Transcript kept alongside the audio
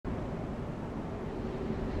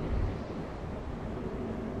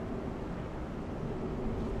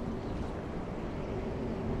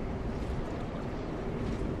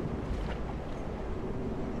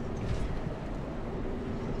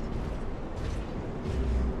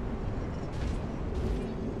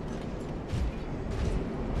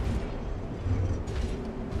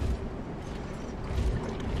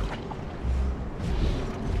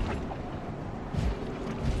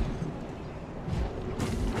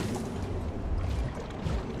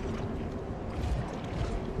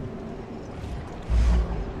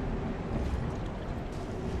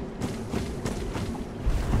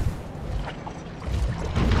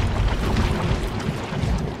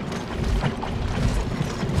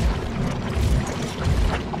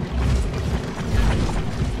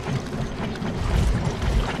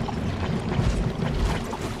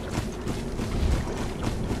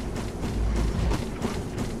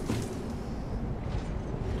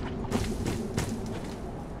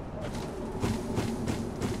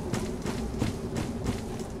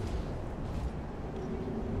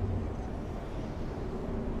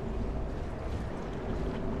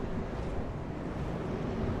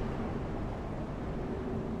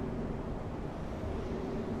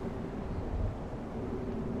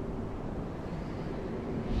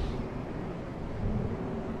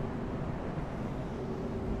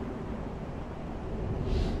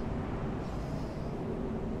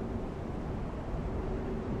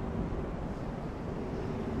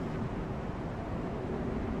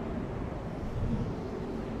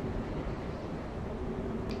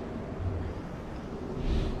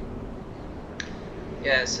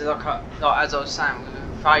Yeah, so like as I was saying, we've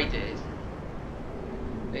been faded.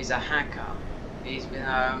 He's a hacker. He's been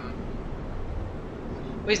well,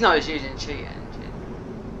 he's not using cheat engine,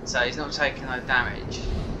 so he's not taking no damage.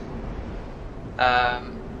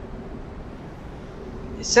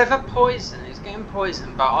 It's ever poison. He's getting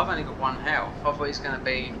poisoned, but I've only got 1 health. I thought he's going to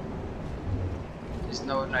be just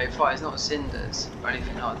an ordinary fight. He's not Cinders or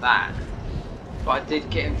anything like that. But I did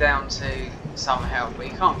get him down to some health. But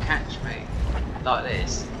he can't catch me like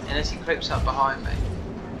this unless he creeps up behind me.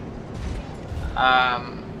 I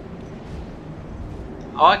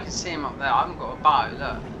can see him up there. I haven't got a bow.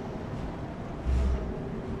 Look.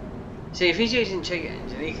 See, if he's using cheat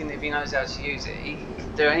engine, he can. If he knows how to use it, he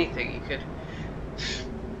can do anything. He could.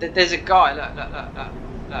 There's a guy. Look.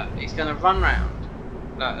 He's going to run round.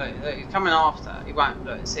 Look, he's coming after. He won't.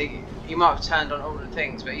 Look. See, he might have turned on all the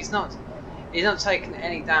things, but he's not. He's not taking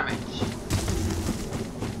any damage.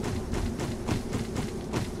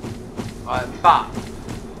 Right, but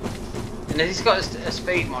and he's got a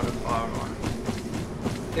speed modifier on.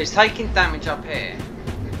 He's taking damage up here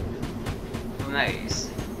from these.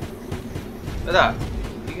 But look,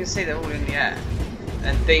 you can see they're all in the air.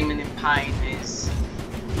 And Demon in Pain is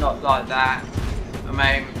not like that. I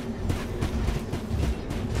mean,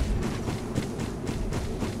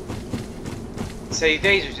 see,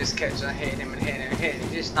 these are just kept on hitting him and hitting him and hitting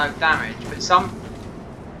him, just no damage. But some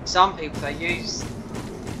people they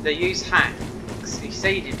use hacks. He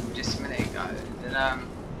seed him just a minute ago. And,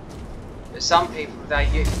 but some people they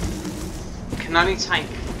can only take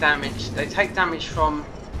damage. They take damage from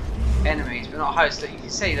enemies, but not hosts. That you can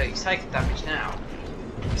see that he's taking damage now.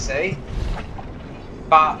 You see,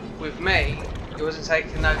 but with me, he wasn't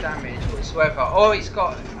taking no damage whatsoever. Or he's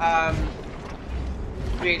got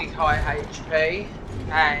really high HP,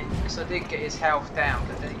 and because I did get his health down,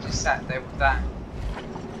 but then he just sat there with that.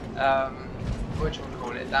 What do you want to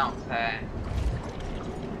call it? Down there.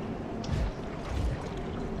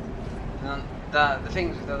 And the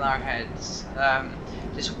things with the low heads,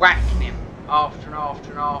 just whacking him after and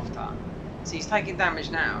after and after. See, he's taking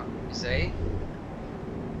damage now, you see.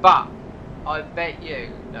 But I bet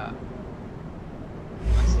you that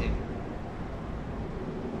that's him.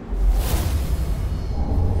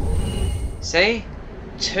 See,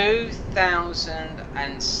 2,000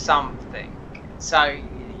 and something. So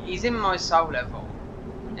he's in my soul level,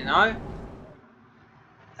 you know.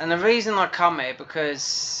 And the reason I come here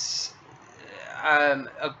because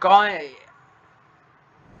a guy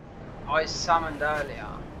I summoned earlier,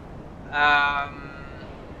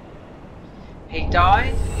 he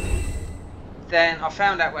died. Then I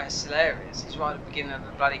found out where Slayer is. He's right at the beginning of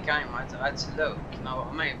the bloody game. I had to look, you know what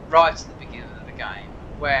I mean? Right at the beginning of the game,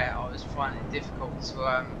 where I was finding it difficult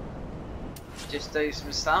to just do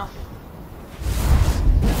some stuff.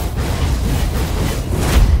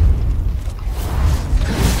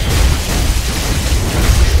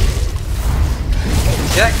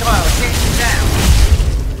 See that guy, I was hitting him down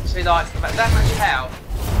to like about that much health,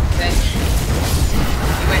 then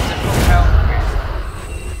he went to full health again.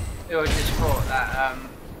 Who I just thought that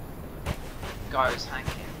guy was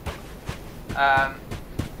hacking.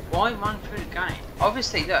 Why run through the game?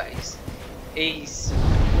 Obviously, look, he's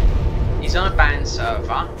on a banned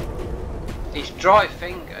server. He's dry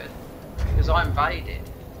fingered because I invaded.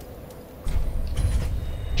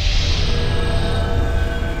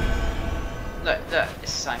 Look, it's the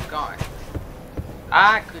same guy.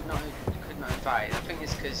 I could not invade. I think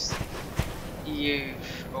it's because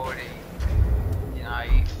you've already, you know,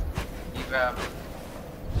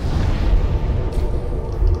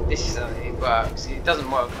 this is how it works. It doesn't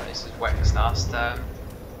work like this with Wex Dust.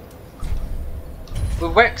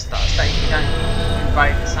 With Wex Dust, you don't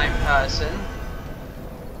invade the same person.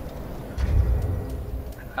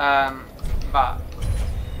 But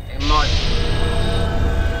it might.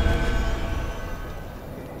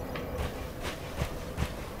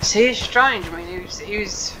 See, it's strange. I mean,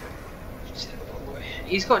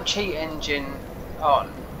 he's got cheat engine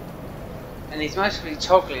on, and he's mostly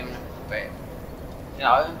toggling a little bit. You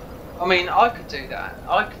know, I mean, I could do that.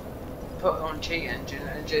 I could put on cheat engine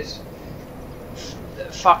and just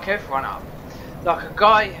fuck everyone up. Like a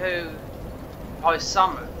guy who I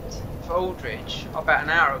summoned for Aldridge about an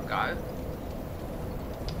hour ago.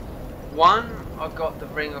 One, I got the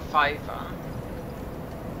Ring of Favour.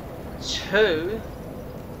 Two,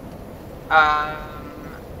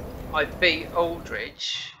 I beat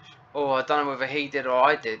Aldridge, or I don't know whether he did or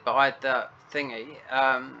I did, but I had the thingy,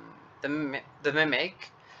 the mimic.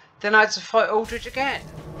 Then I had to fight Aldridge again.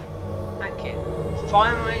 Thank you.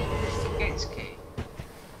 Finally, Kagitsky.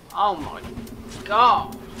 Oh my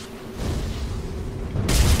god.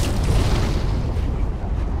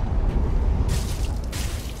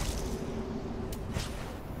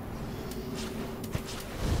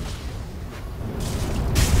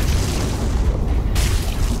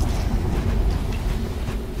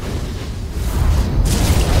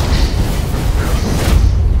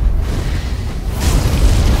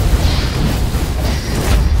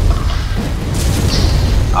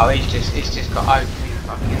 He's just got OP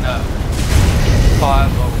fucking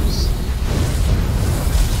fireballs.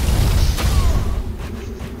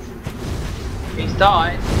 He's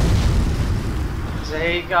died. So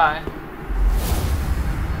here you go.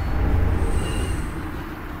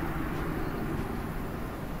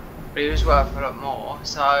 But he was worth a lot more,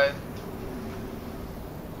 so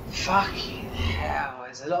fucking hell,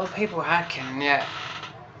 there's a lot of people hacking, yeah.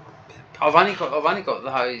 I've only got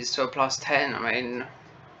those to a +10, I mean.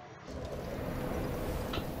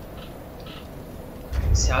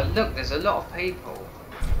 So look, there's a lot of people.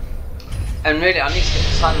 And really I need to get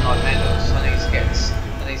the sunlight medals, I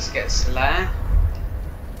need to get Slayer.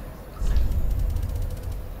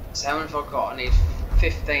 So how many have I got? I need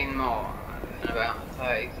 15 more and about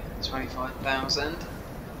 25,000.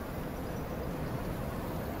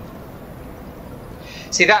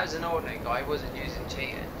 See, that was an ordinary guy, he wasn't using cheat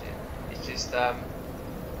engine. It's just,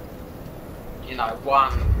 you know, I've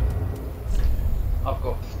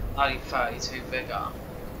got only 32 vigor.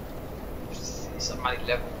 It's only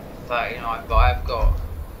level 39, but I've got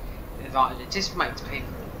an advantage. It just makes me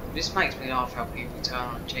laugh how people turn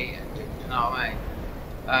on cheat engine, you know what I mean?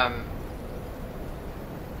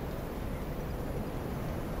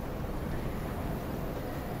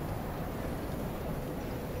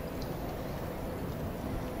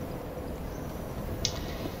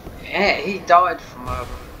 Yeah, he died from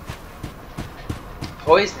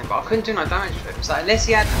poisoning, but I couldn't do no damage to him. So unless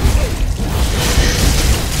he had,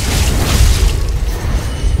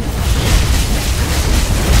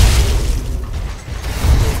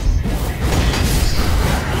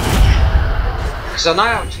 because I know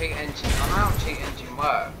how cheat engine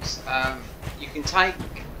works. You can take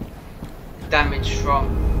damage from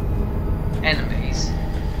enemies,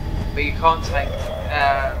 but you can't take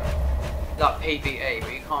like PvE,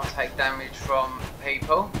 but you can't take damage from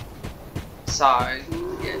people. So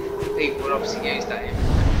yeah, people would obviously use that in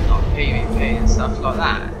like PvP and stuff like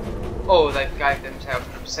that, or they gave themselves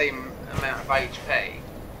an obscene amount of HP,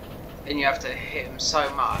 and you have to hit them so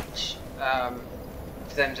much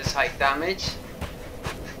for them to take damage.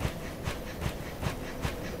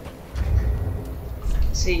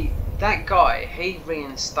 See, that guy, he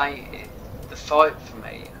reinstated the fight for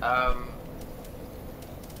me.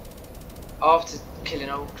 After killing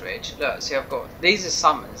Aldridge, look, see, I've got, these are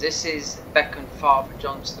summons. This is Beckon Father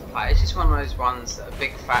John to the play. It's just one of those ones that a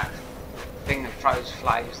big fat thing that throws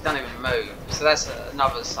flames, doesn't even move. So that's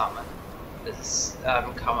another summon that's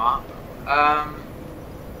come up.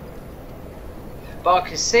 But I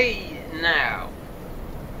can see now,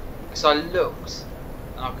 because I looked,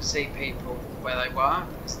 and I can see people where they were.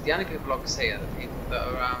 It's the only people I can see are the people that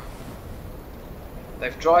are,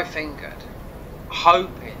 they've dry fingered,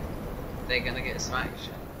 hoping they're going to get some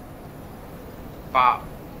action. But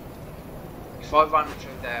if I run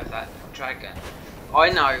through there with that dragon,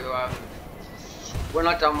 I know when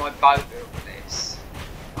I done my bow build with this,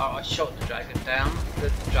 I shot the dragon down,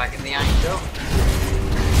 the dragon, the angel.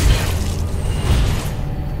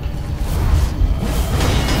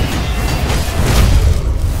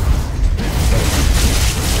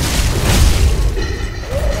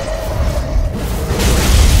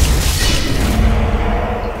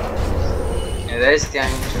 There's the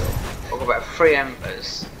angel. I've got about 3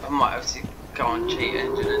 embers. I might have to go on cheat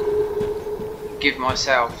engine and give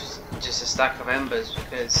myself just a stack of embers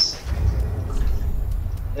because,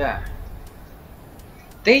 yeah,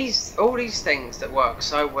 all these things that work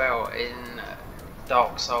so well in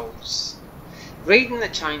Dark Souls. Reading the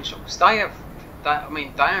changelogs, they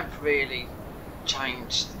have really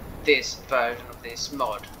changed this version of this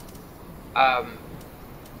mod. A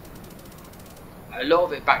lot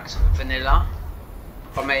of it back to vanilla.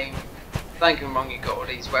 I mean, don't get me wrong, you got all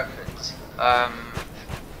these weapons, and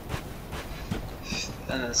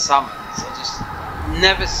the summons. I just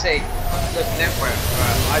never see. I was looking everywhere.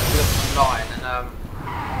 I had to look online and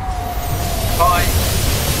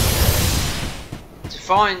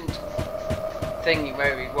find thingy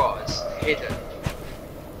where he was hidden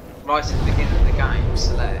right at the beginning of the game.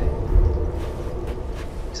 Select.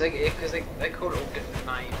 Because they call it all different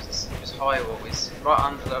names. It was Hyrule. It's right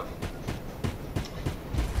under the.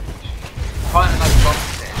 Find another box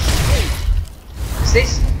there. Is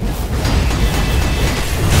this?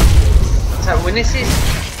 So when this is.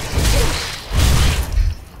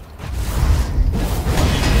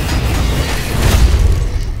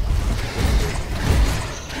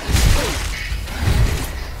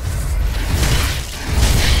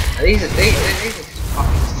 These are just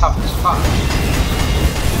fucking tough as fuck.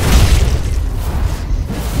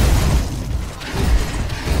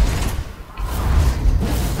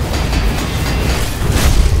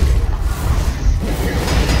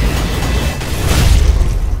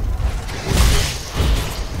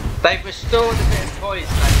 They've restored a bit of poison in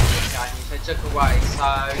the game, which they took away, so...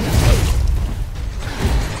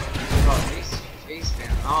 God, he's been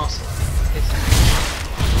an arsehole. This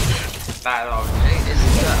is bad RNG, this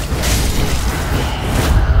is that.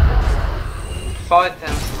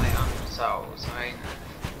 5,800 souls, I mean...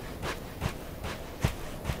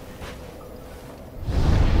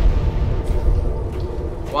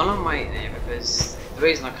 While I'm waiting here, because the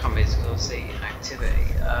reason I come is because I see activity.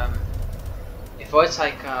 If I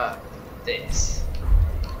take this,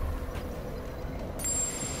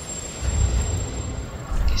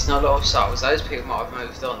 it's not a lot of souls. Those people might have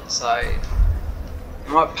moved on, so it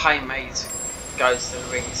might pay me to go to the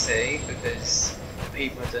Ring City because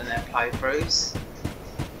people are doing their playthroughs.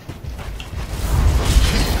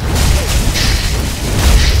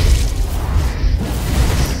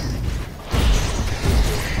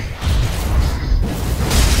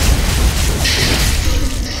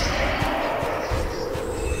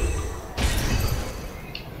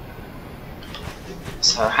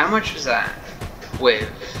 So how much was that with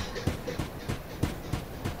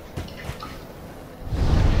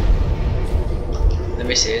the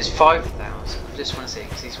missing? Is 5,000. I just want to see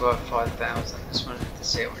because he's worth 5,000. I just wanted to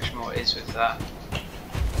see how much more it is with that.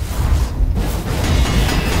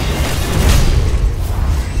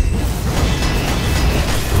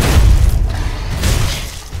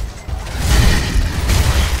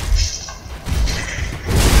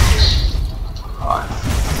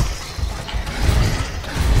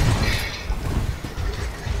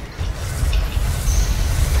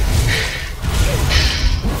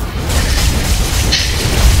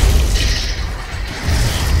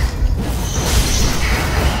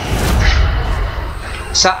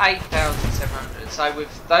 So 8,700. So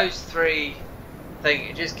with those three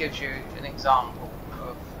things, it just gives you an example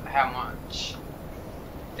of how much.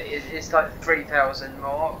 It's like 3,000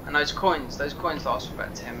 more, and those coins last for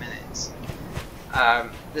about 10 minutes.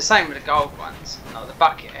 The same with the gold ones. Like the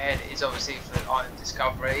bucket head is obviously for item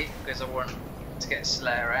discovery because I want to get a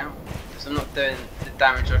Slayer out. Because I'm not doing the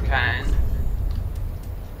damage I can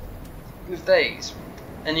with these,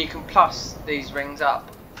 and you can plus these rings up.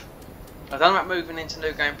 I don't know about moving into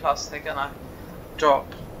New Game Plus, they're gonna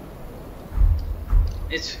drop.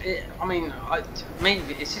 I mean,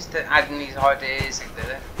 maybe it's just that adding these ideas into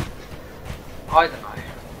it. I don't know.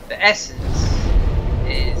 The essence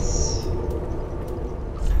is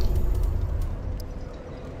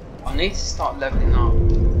I need to start leveling up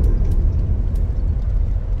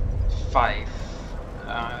faith.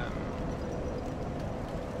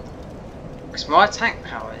 Because my attack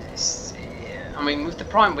power is. I mean, with the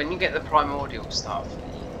prime, when you get the primordial stuff,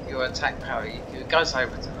 your attack power it goes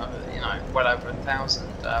over to, you know, well over 1,000.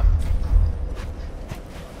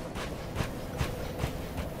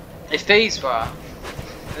 If these would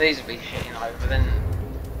be hitting over, then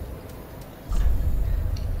I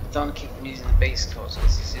don't keep using the beast claws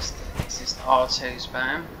because it's just R2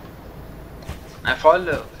 spam. Now, if I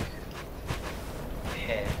look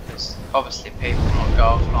here, because obviously people might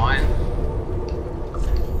go offline,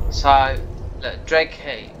 so. Look, Dreg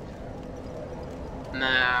Heat.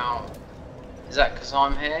 Now, is that because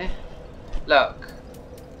I'm here? Look,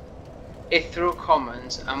 Ethereal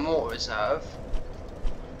Commons and Water Reserve.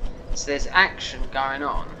 So there's action going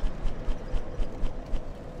on.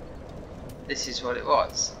 This is what it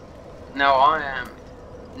was. Now I am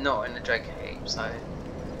not in the Dreg Heat, so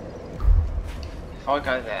if I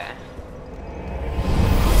go there.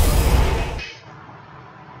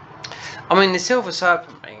 I mean, the Silver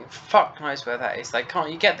Serpent ring, fuck knows where that is. They can't.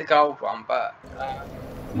 You get the gold one, but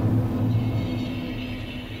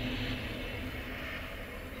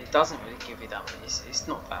it doesn't really give you that much. It's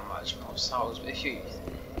not that much more souls. But if you,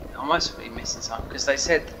 I must be missing something because they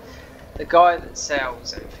said the guy that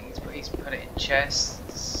sells everything, he's put it in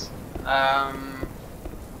chests.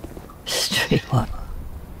 Street what?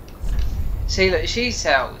 See, look, she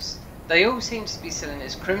sells. They all seem to be selling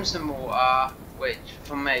this Crimson Water, which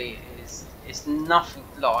for me. It's nothing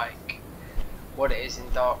like what it is in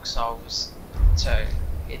Dark Souls 2.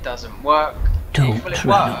 It doesn't work. Don't it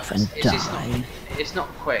run works. off and It's die. just not, it's not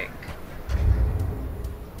quick.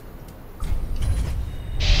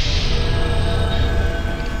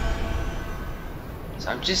 So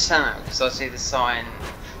I'm just saying that because I see the sign.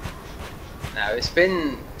 Now it's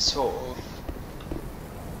been sort of.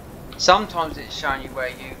 Sometimes it's showing you where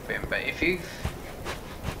you've been, but if you've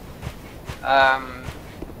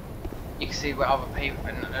you can see where other people,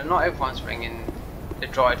 and not everyone's ringing the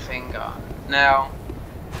dried finger. Now,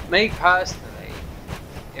 me personally,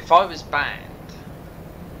 if I was banned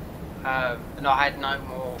and I had no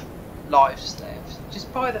more lives left,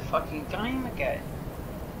 just buy the fucking game again.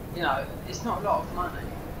 You know, it's not a lot of money.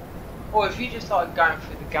 or if you just like going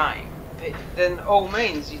through the game, then all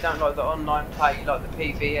means you don't like the online play, you like the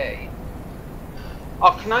PvE.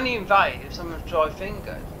 I can only invade if someone's dry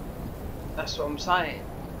fingered. That's what I'm saying.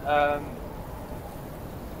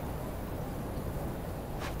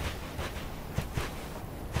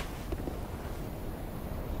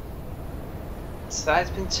 So there's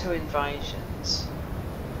been 2 invasions.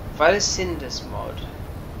 I've had a Cinders mod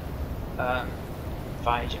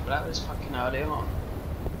invasion, but that was fucking early on.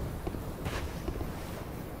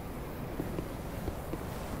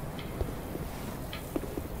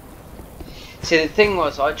 See, the thing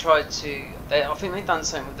was, I tried to. I think they've done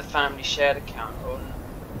something with the family shared account on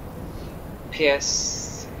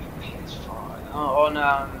PS5, on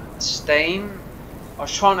Steam. I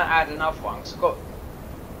was trying to add another one because I've got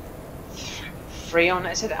 3 on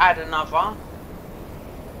it. It said add another,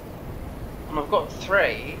 and I've got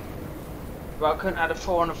 3, but I couldn't add a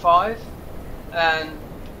 4 and a 5. And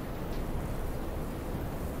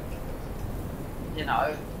you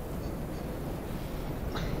know,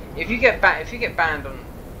 if you get banned on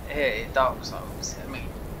here, Dark Souls, I mean,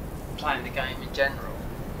 playing the game in general,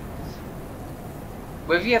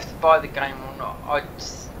 whether you have to buy the game or not,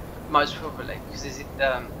 most probably, because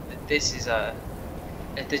this is a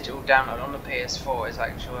digital download on the PS4, is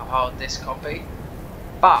actually a hard disk copy.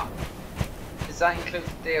 But does that include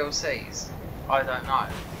the DLCs? I don't know.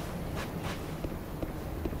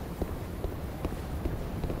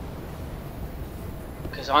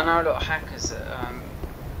 Because I know a lot of hackers that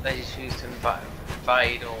they just used to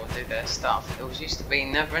invade or do their stuff. It was used to be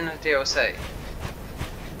never in the DLC.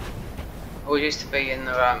 It used to be in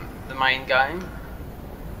the main game.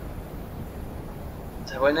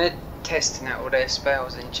 So when they're testing out all their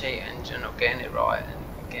spells and cheating and not getting it right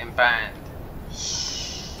and getting banned,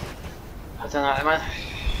 I don't know, man.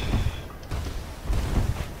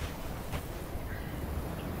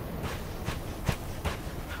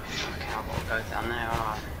 Fucking hell, I've got to go down there,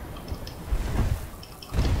 alright.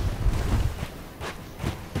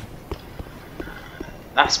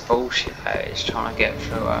 That's bullshit, that is, trying to get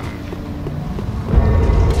through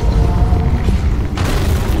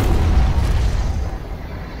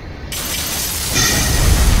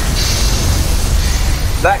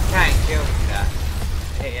that can't kill me, that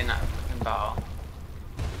hitting that fucking bar.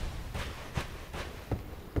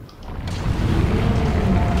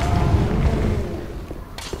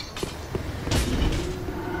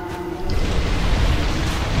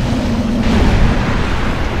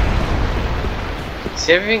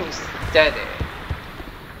 See, everything's dead here.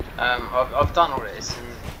 I've done all this, and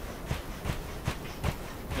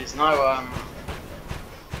there's no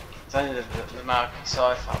it's only the American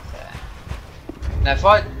Scythe up there. Now, if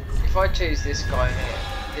I choose this guy here,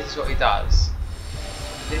 this is what he does.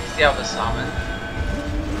 This is the other summon.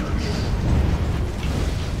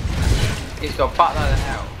 He's got a buttload of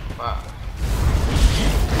health, but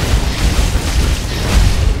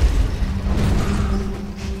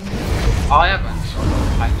I haven't got a lot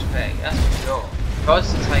of HP, that's for sure. If I was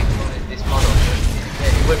to take this model,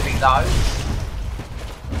 it would be loads.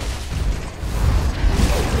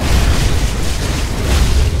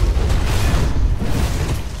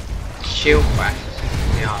 Shield bash,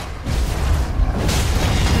 yeah.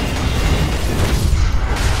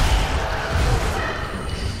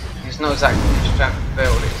 It's not exactly the strength of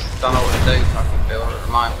build, it's done all the do fucking build at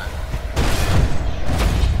the moment.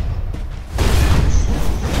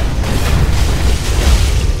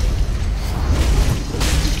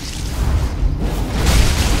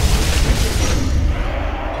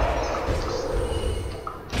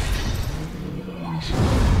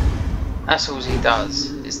 That's all he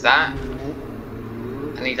does, is that,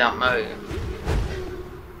 and he don't move.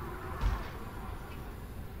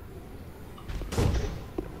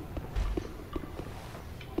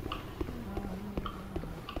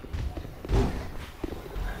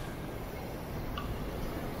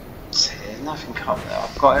 See, there's nothing up there,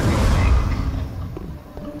 I've got everything.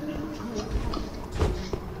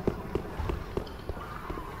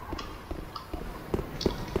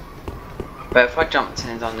 But if I jumped in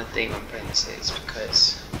and done the Demon Princes,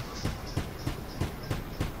 because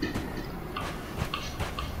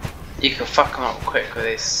you can fuck them up quick with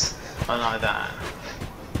this, I know that.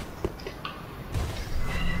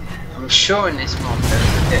 I'm sure in this mod there's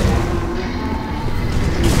a bit.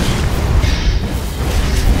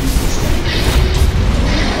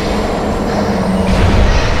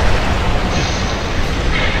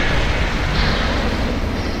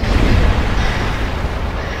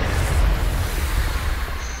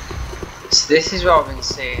 So this is what I've been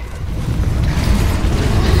seeing.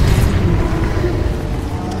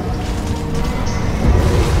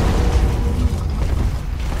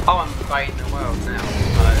 Oh, invading the world now,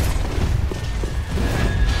 so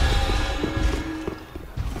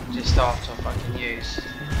just after I fucking use.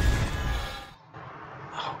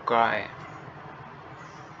 Oh great.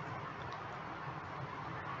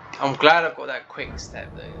 I'm glad I've got that quick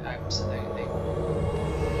step though, absolutely.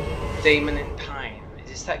 Demon in Pain. Is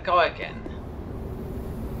this that guy again?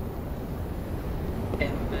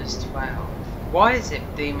 Embers 12. Why is it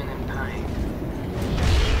Demon in Pain?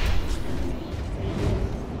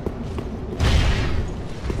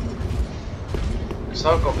 So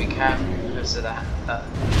I've got to be careful because of that. The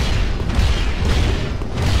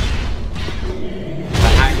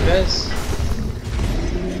hangers.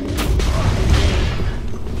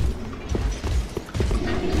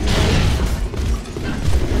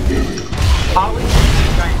 Oh, we can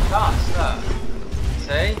New Game Plus, look.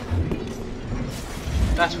 See?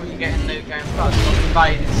 That's what you get in New Game Plus. I've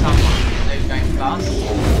invaded someone in New Game Plus.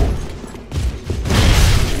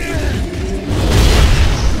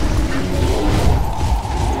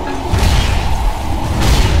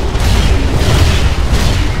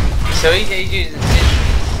 So he's using Cinders.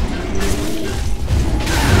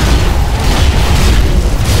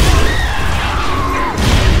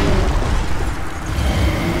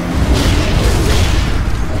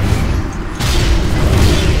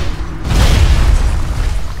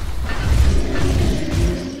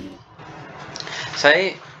 So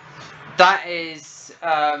that is,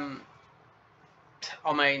 I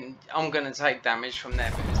mean, I'm going to take damage from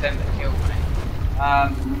them because them that killed me.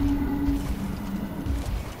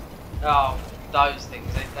 Oh, those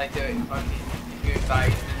things, they do it fucking if you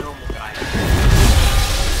invade in the normal game.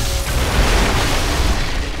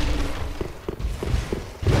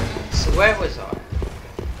 So where was I?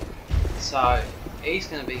 So, he's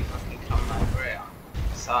going to be fucking coming over here.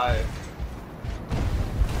 So...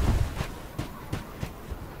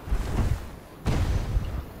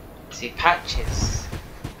 See, Patches.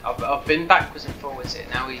 I've been backwards and forwards here,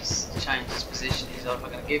 now he's changed his position, he's either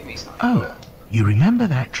going to give me something. Oh. You remember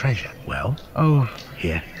that treasure? Well, oh,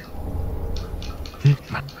 here.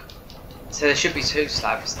 So there should be 2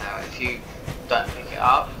 slabs now if you don't pick it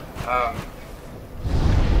up.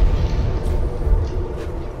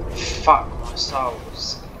 Fuck my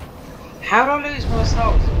souls. How do I lose my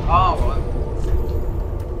souls? Oh,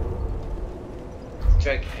 right.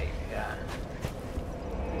 Drake cake, yeah.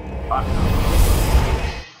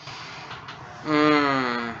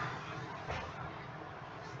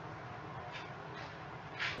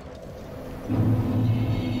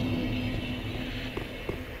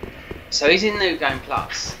 So he's in New Game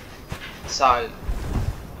Plus. So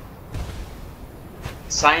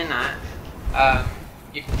saying that,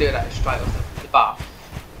 you can do that straight off the buff.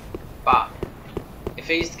 But if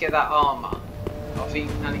he's to get that armour, I think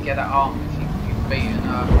you can only get that armour if you've beaten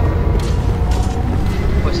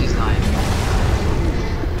what's his name?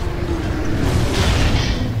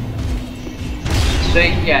 So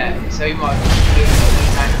yeah, so he might do New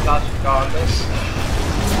Game Plus regardless.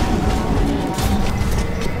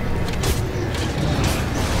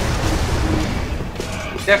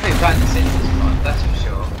 Definitely playing the Cinders mod, that's for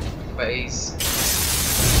sure. But he's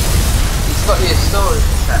got the story to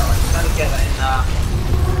tell. I can only get that in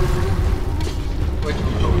what do you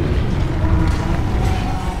call it?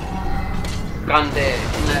 Gundeer,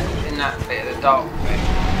 in that bit of the dark bit.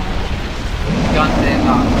 Gundeer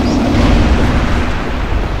Lux.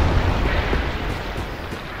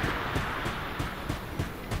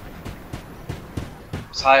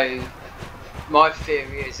 So my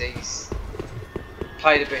theory is he's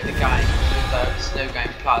played a bit of the game with this New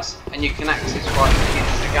Game Plus, and you can access right at the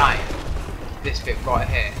beginning of the game, this bit right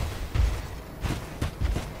here.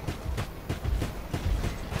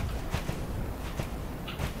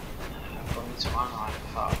 I've gone into one eye,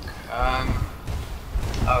 fuck.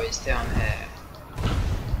 Oh, it's down here.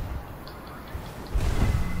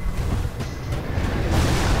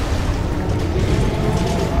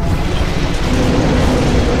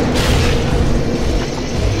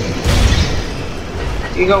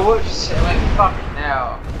 You gotta watch this shit, like fucking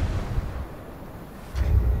hell.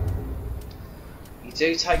 You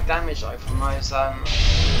do take damage though from those,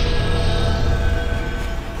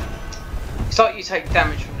 it's like you take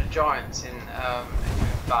damage from the giants in, if you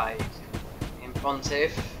invade. In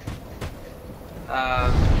Pontiff.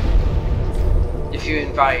 If you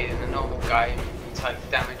invade in the normal game, you take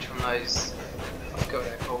damage from those, I forgot what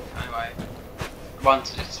they're called, anyway. One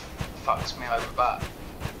to just fucks me over, but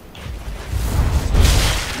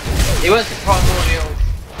it was the primordial.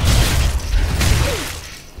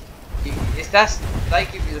 They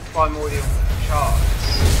give you the primordial shards.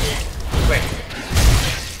 Quick.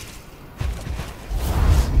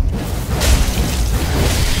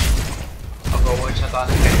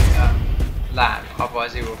 lab,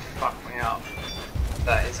 otherwise he will fuck me up.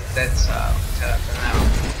 That is a dead cell, I'll tell you for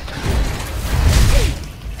now.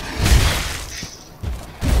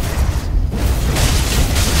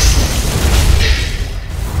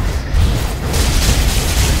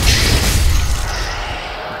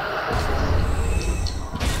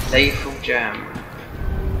 Lethal jam.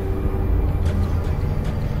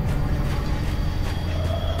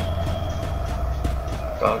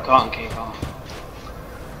 But I can't keep on.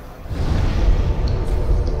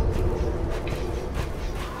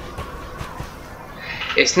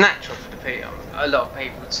 It's natural for the people, a lot of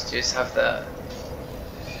people to just have the.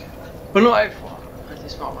 Well, not everyone. I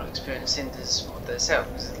just might want to experience Cinders for themselves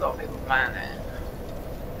because there's a lot of people playing it.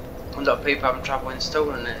 A lot of people having trouble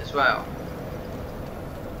installing it as well.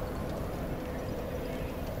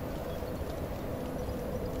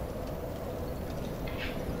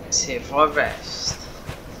 See, if I rest,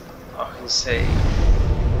 I can see.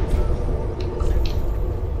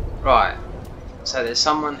 Right, so there's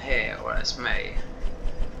someone here, or it's me.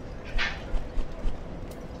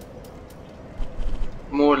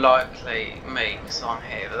 More likely me, because I'm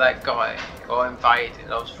here, but that guy got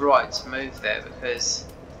invaded. I was right to move there because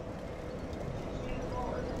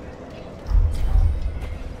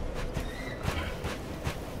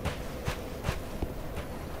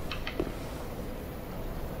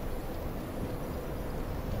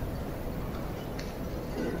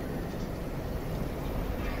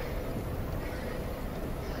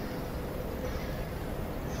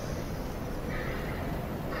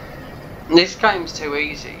this game's too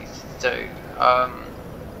easy to do,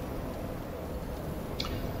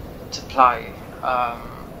 to play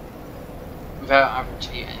without having a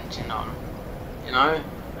cheat engine on, you know,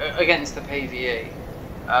 against the PvE.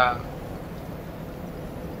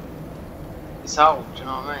 It's old, do you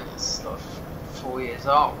know what I mean? It's like 4 years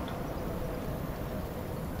old.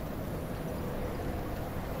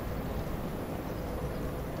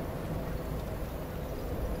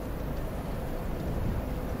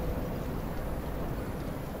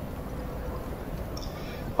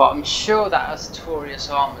 But I'm sure that has a Torius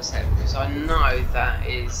armor set because I know that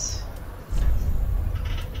is.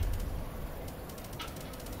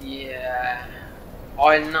 Yeah,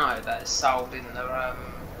 I know that's sold in the.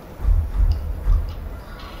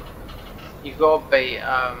 You've got to be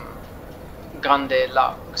Gundyr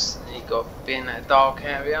Lux, and you've got to be in that dark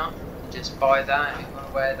area. Just buy that, you've got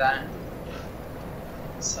to wear that.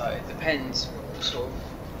 So it depends what sort of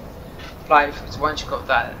play. Because once you've got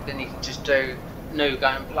that, then you can just do New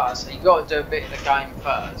Game Plus. So you got to do a bit of the game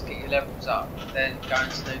first, get your levels up, then go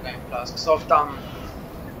into New Game Plus. Because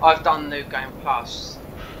I've done New Game Plus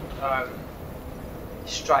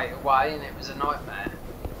straight away, and it was a nightmare.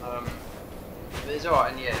 But it's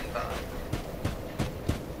alright in the end. But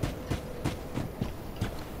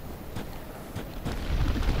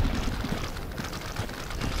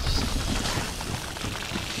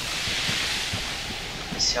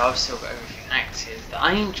see, I've still got everything active. The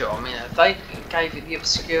Angel, I mean, if they gave it the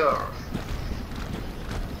Obscure.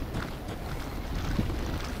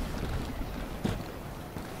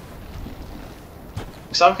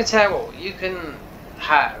 So I can tell what you can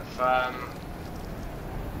have.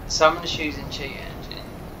 Someone's using cheat engine.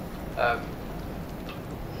 I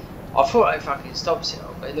thought it fucking stops it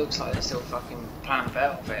all, but it looks like they're still fucking playing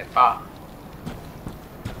about with it. But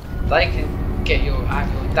they can get your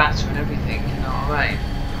data and everything. You know what I mean?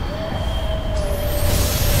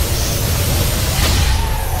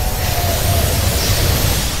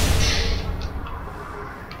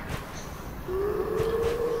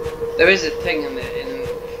 There is a thing in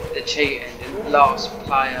the cheat engine, last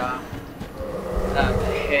player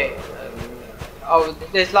hit. Oh,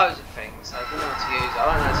 there's loads of things. So if you know how to use it, I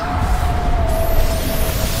don't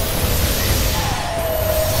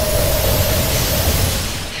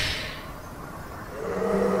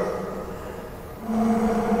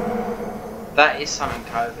know. That is something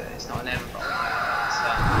covert. It's not an envelope.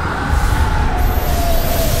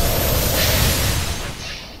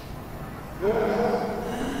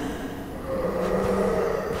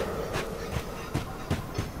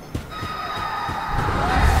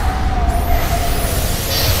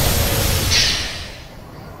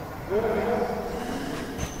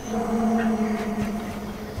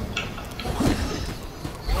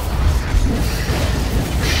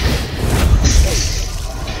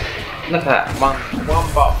 Look at that, one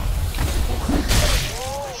ball.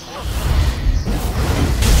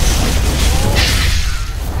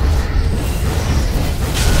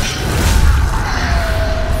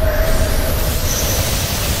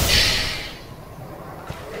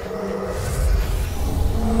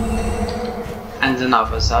 And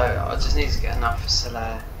another, so I just need to get enough for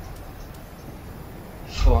Solar.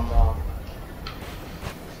 4 more.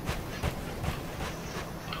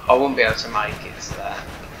 I won't be able to make it to that.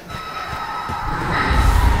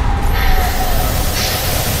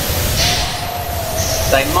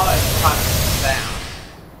 They might have punched down.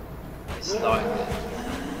 It's like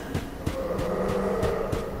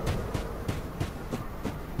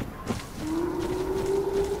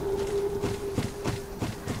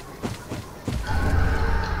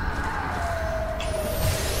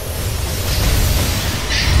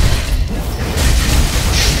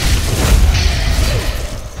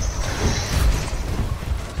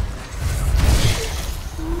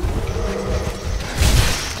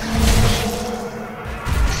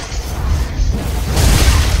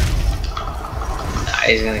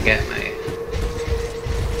he's gonna get me.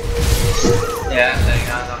 Yeah, there you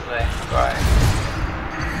go, lovely. Right.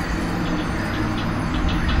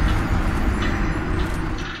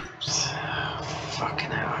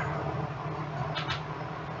 Fucking hell.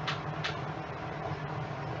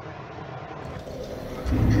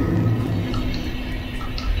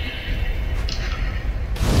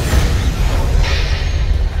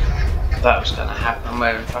 That was gonna happen. I'm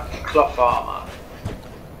wearing fucking cloth armour.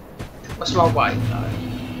 What's my weight though?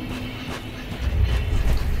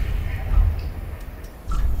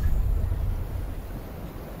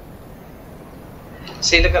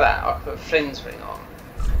 See, look at that. I put Flynn's ring on.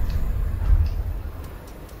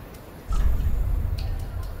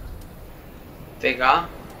 Vigor.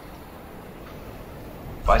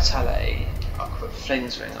 Vitality. I put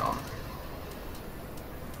Flynn's ring on.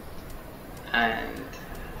 And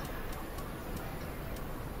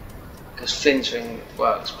because Flynn's ring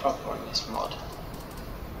works proper on this mod.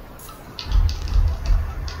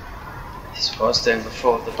 This is what I was doing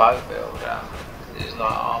before the boat build. It was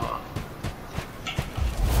like armour.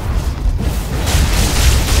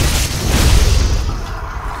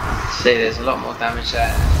 See, there's a lot more damage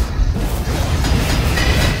there.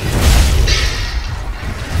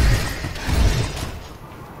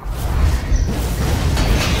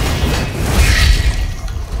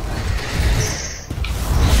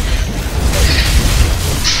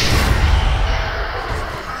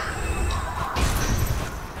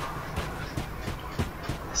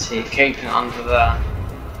 See, keeping under the,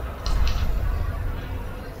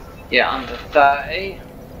 yeah, under 30.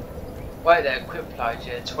 Wait there, quick load,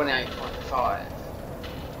 yeah, 28.5.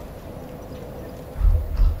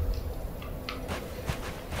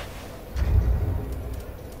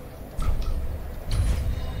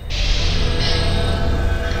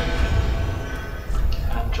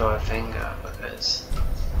 And draw a finger because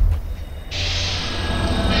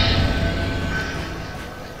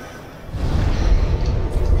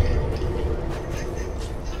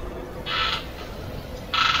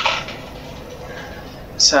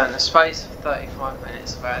so in the space of 35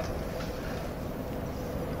 minutes I've had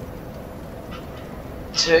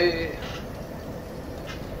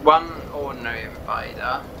 1 ordinary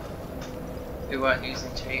invader who weren't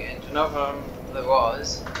using cheating, another one there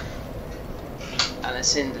was, and a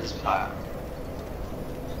Cinders player.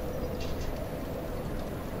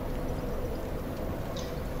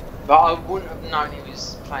 But I wouldn't have known he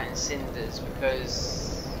was playing Cinders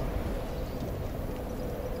because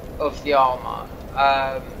of the armour.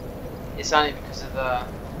 It's only because of the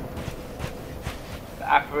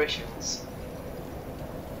apparitions.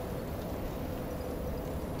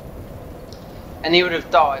 And he would have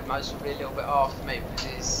died most probably a little bit after me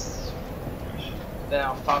because they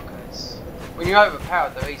are fuckers. When you're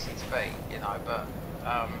overpowered they're easy to beat, you know, but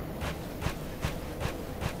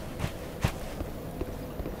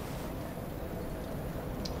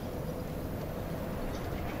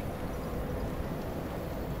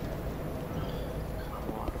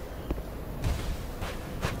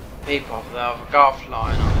people over there have a golf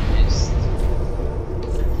line on just.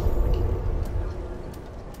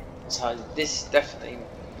 So this is definitely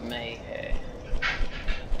me here.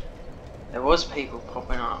 There was people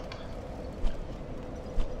popping up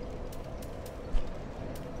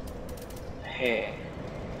here.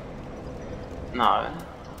 No.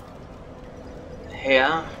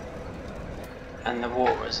 Here and the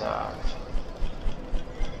water reserve.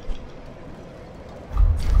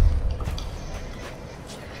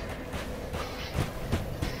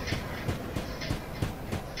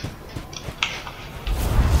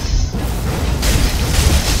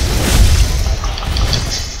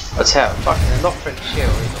 I tell you, fucking the Lothric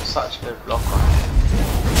shield has got such a good block on it.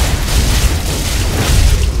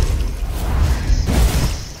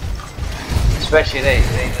 Especially these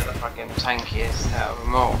are the fucking tankiest out of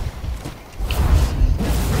them all.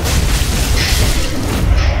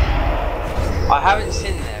 I haven't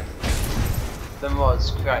seen them, the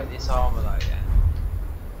mods create this armour though yet.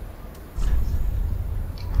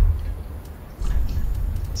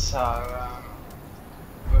 So,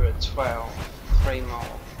 we're at 12, 3 more.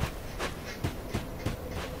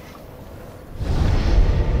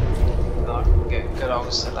 I can get good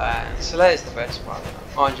old Soler. Soler's the best one.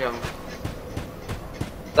 Mind you,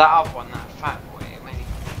 that other one, that fat boy, I mean,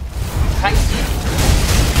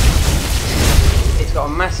 he's got a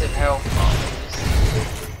massive health bar.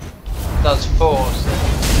 He does 4, so.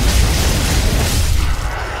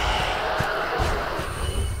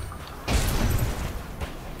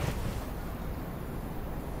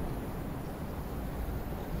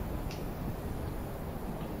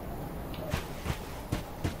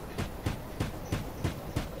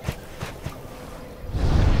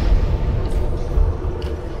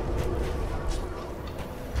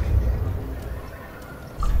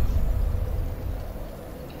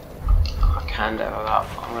 Hand it up,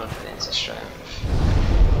 I'm going to put it into strength.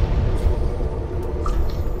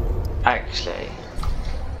 Actually,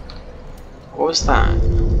 what was that?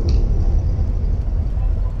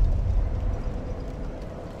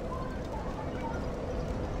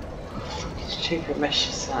 What fucking stupid mesh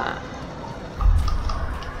is that?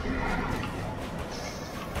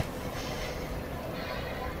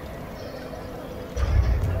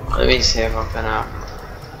 Let me see if I can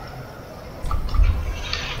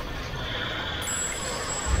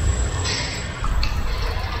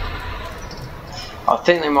I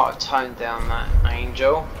think they might have toned down that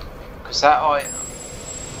angel, because that item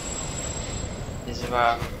is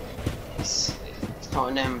it's not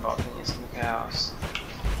an ember, I think it's something else.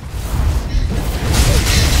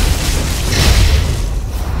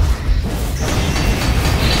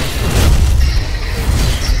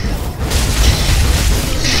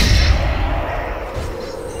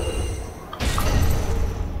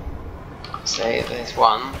 See, there's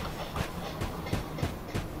one.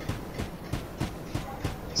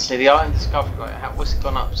 See, the item discovery rate, what's it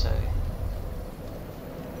gone up to?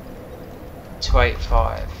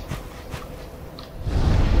 285.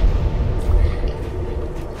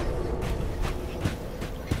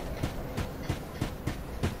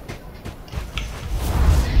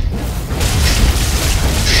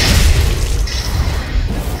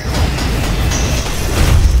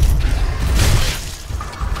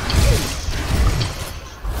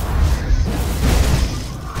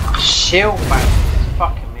 Shield back is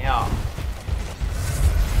fucking me up.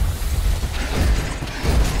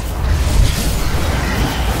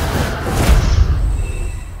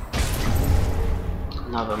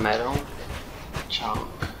 Another medal. Chunk.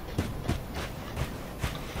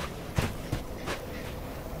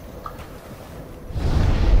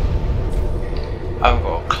 I haven't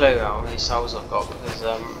got a clue how many souls I've got because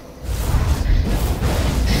a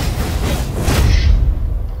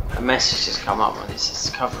message has come up and it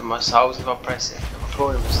says covering my souls. If I press it, I'm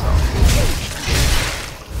recording myself.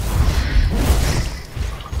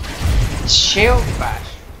 Shield bash.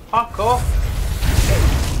 Fuck off.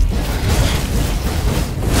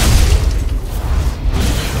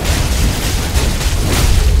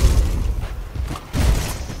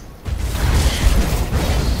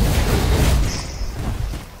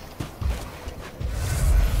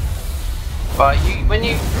 But when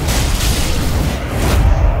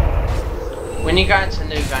you go into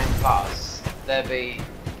New Game Plus, there'll be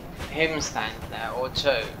him standing there or two,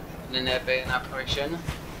 and then there'll be an apparition.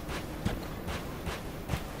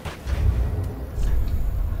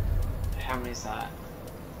 How many is that?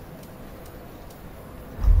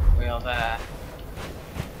 We are there.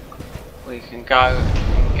 We can go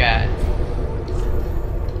and get.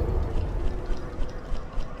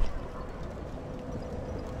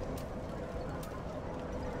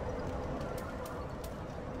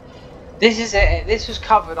 This is it. This was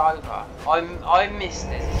covered over. I missed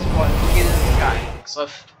this. This is quite the beginning of the game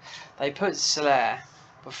because they put Soler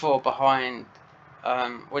before behind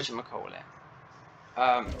whatchamacallit.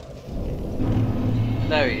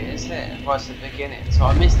 There he is. There, right at the beginning. So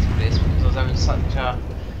I missed this because I was having such a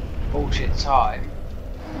bullshit time.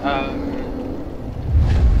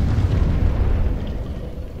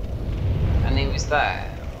 And he was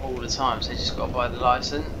there all the time. So I just got to buy the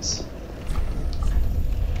license.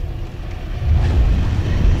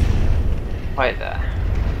 Wait there.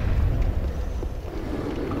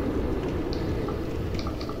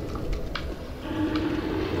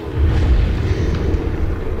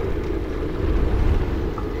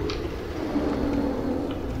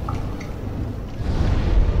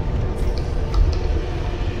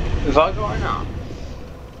 Have I got enough?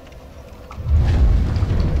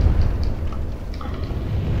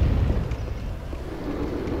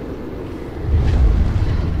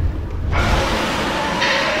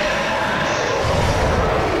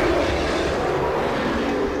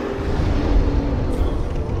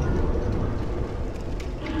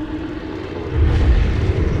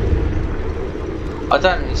 I don't know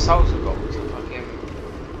how many souls I've got because I fucking...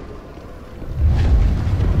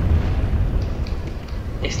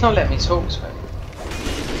 It's not letting me talk to it.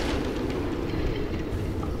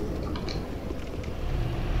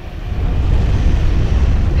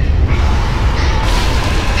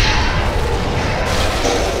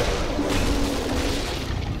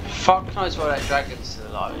 Fuck knows why that dragon's still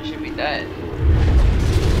alive, it should be dead.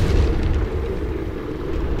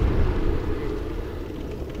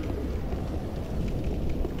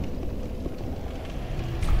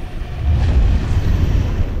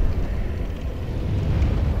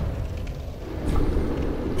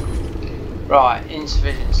 Right,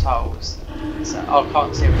 insufficient souls. So I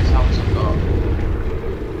can't see how many souls I've got.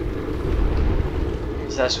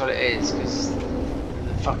 So that's what it is, because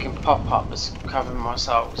the fucking pop-up was covering my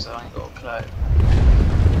souls, so I ain't got a clue.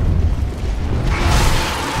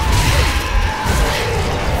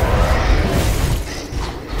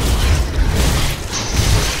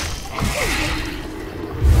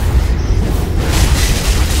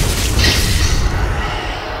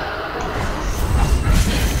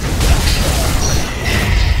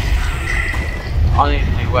 I need a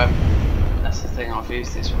new weapon. That's the thing, I've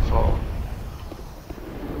used this before.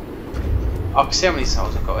 I can see how many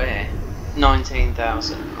souls I've got here.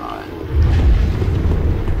 19,000, right.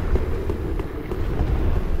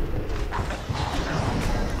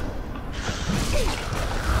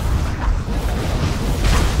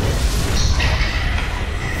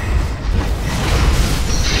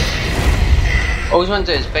 All I want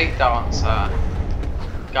to do is big dancer,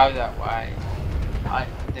 go that way. I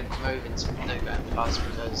didn't move into New Game Plus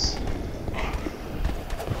because that's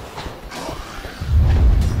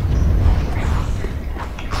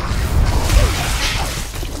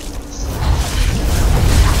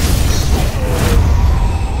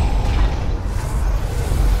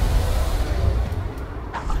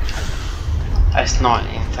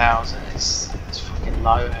 19,000. It's fucking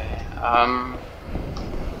low here.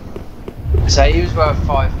 So he was worth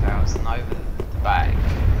 5,000 over the bag.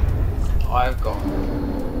 I've got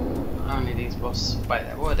only these bosses. Wait,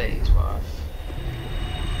 what are these worth?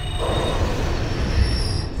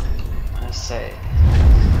 Let's see.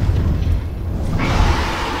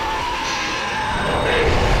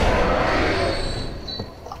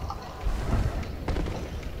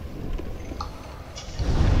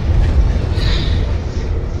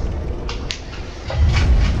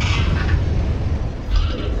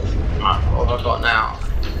 What have I got now?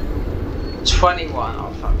 21.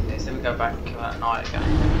 Oh fuck this. Let me go back and kill that knight again.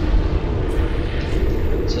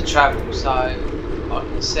 To travel, so I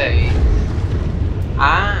can see.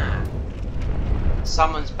 Ah!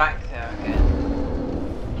 Someone's back there again.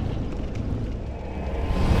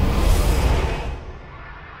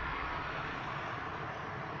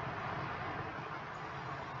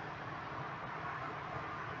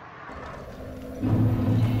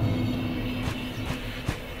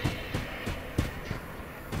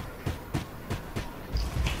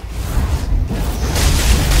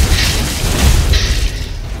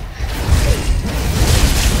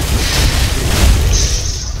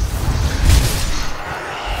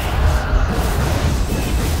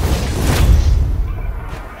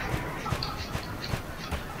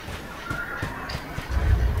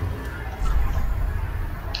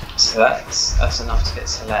 So that's enough to get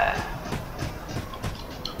to there.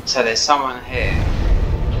 So there's someone here.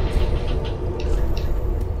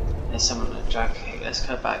 There's someone on a drag here. Let's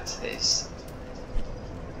go back to this.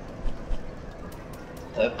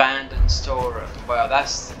 The abandoned storeroom. Well,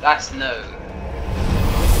 that's new.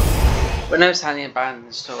 When I was handing the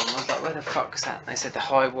abandoned storeroom, I was like, where the fuck's that? And they said the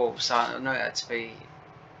high wall, so I know that to be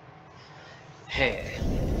here.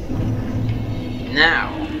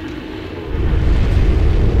 Now.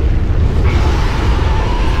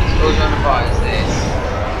 All I'm trying to buy is this.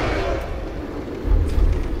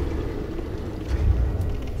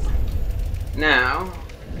 Now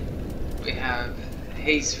we have.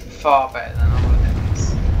 He's far better than all of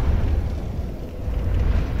these.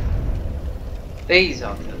 These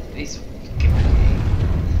are these.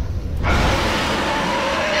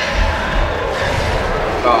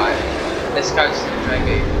 Right. Let's go to the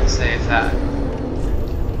Dragoon and see if that.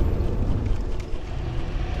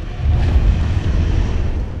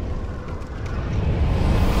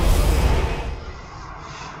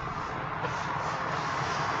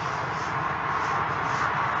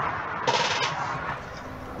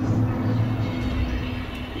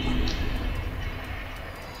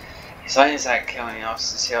 So is that killing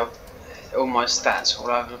us to see how all my stats all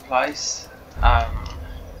over the place.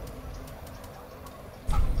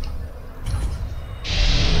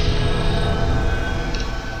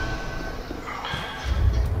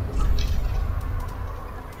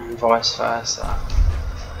 vice versa.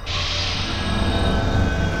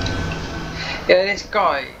 Yeah, this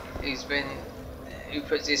guy who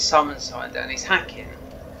puts his summon sign down, he's hacking.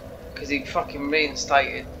 Because he fucking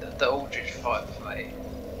reinstated the Aldrich fight for me.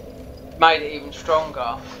 Made it even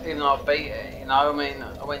stronger, even though I beat it, you know. I mean,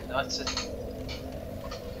 I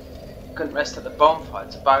couldn't rest at the bonfire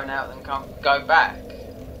to bone out and go back.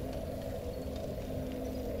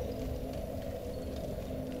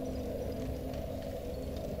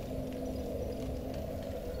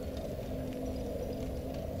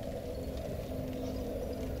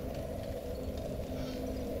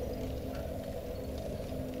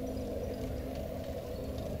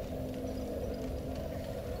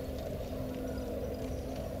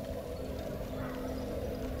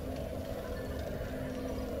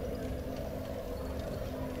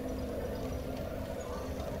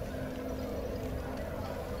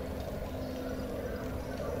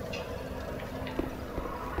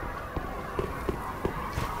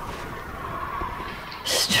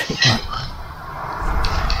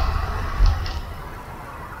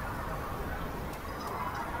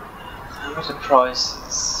 What are the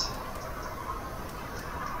prices?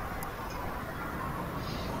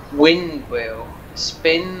 Wind wheel,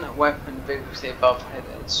 spin weapon vigorously above head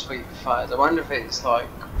and sweep fires. I wonder if it's like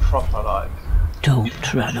proper like.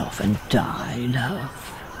 Don't run off and die,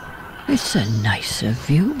 love. It's a nicer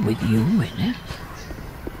view with you in it.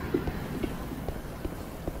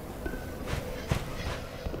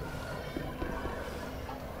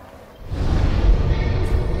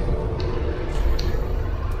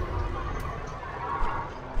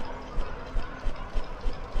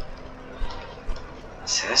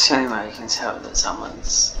 So that's the only way you can tell that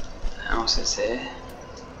someone's else is here.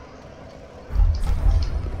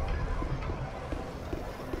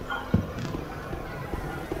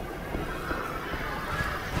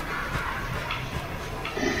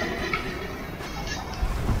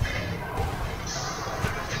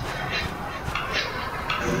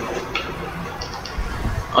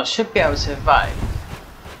 I should be able to evade,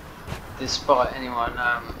 despite anyone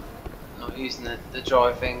not using the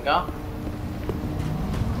dry finger.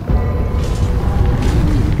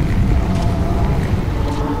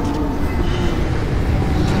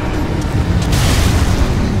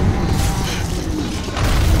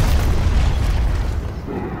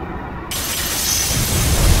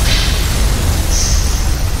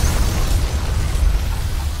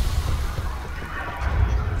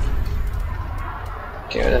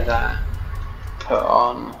 Get rid of that. Put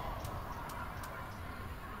on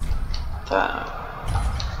that.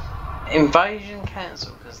 Invasion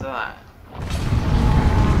cancelled because of that.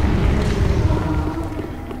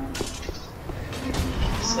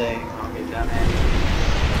 Let's see, I'll get down here.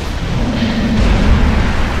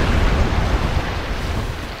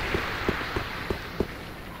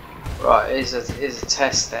 Right, here's a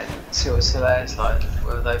test then. See what's hilarious, like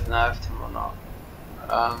whether they've nerfed him or not.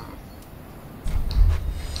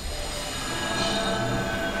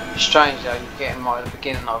 Strange though, you get him right at the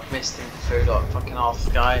beginning. I've missed him through like fucking half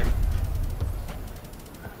the game.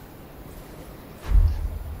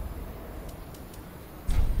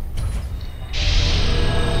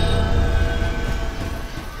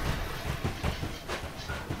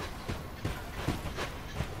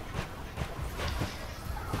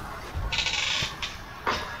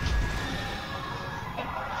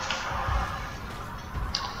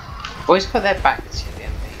 Always put their back to the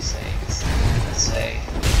NPCs. Let's see.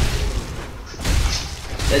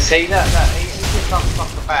 Let's see that he just don't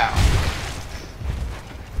fuck about.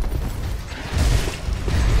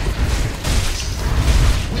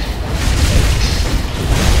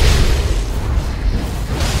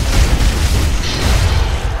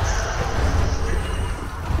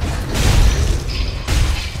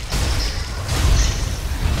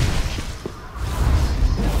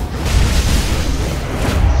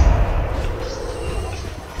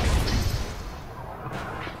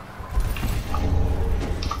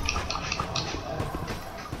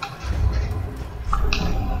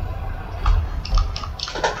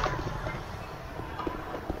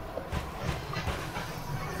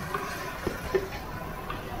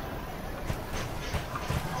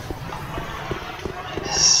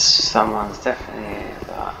 Someone's definitely here,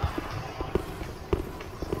 but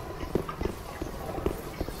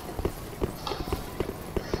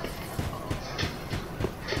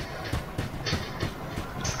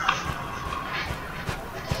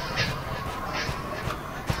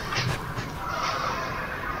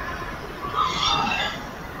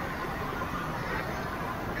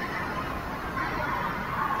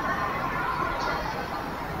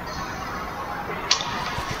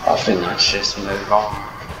I think let's just move on.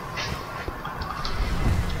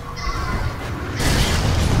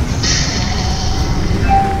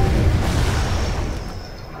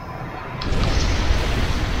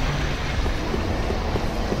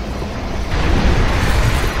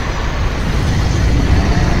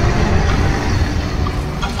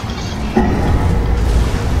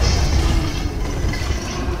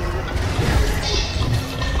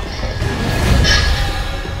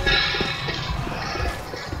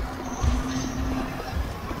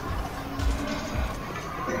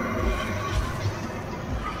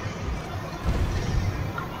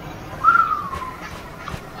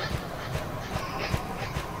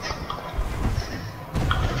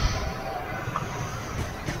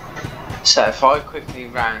 So if I quickly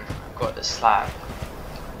ran, got the slab,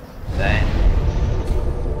 then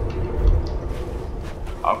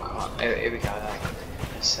I can't. Here we go. Then.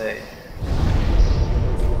 Let's see.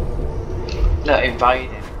 Look,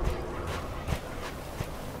 invading.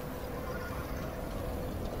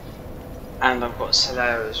 And I've got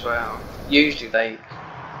Celera as well. Usually they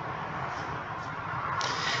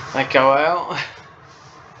go out.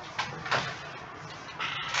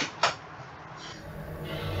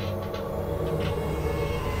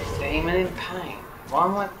 Demon in pain. Why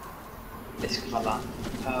am I this colour?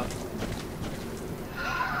 Purple.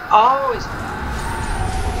 Oh, it's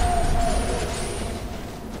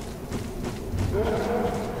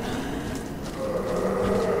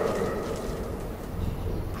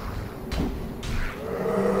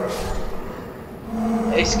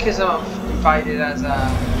it's because I'm invaded as a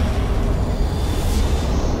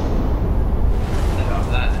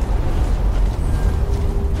like that.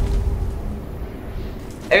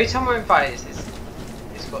 Every time we're invaded,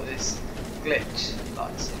 it's got this glitch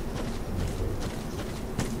like this.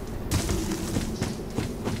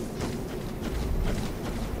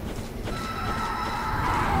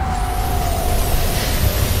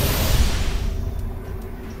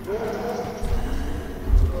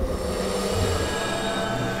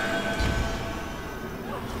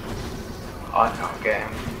 I can't get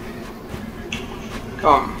him.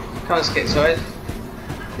 Come on, let's get to it.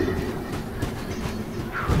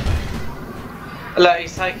 Look,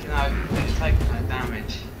 he's taking no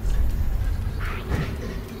damage.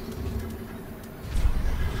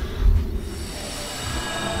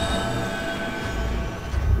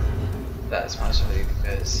 That's mostly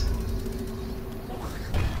because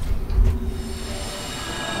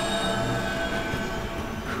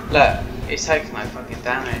look, he's taking no fucking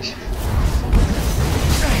damage.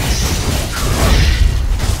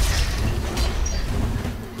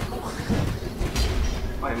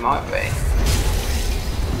 Well, it might be.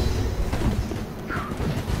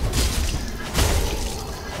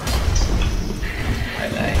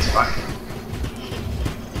 Right there, he's fine.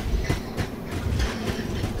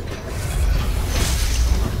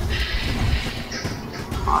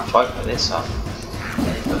 Right, if I put this up,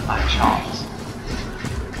 he's got no chance.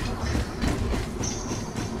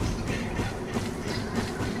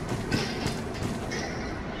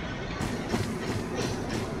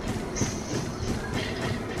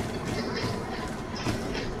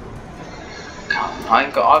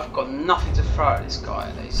 I've got nothing to throw at this guy,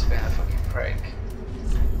 at least, being a fucking prick.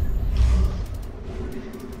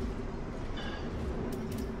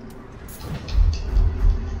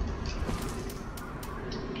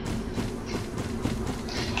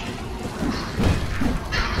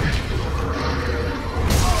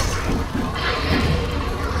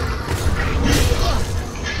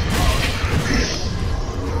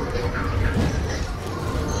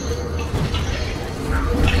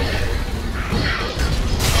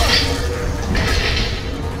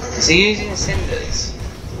 Is he using Cinders?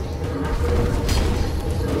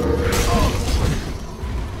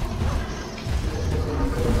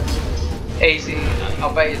 Easy.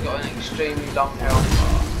 I bet he's got an extremely long health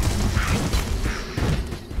bar.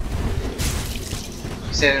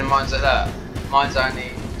 See, mine's like that. Mine's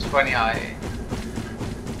only 28.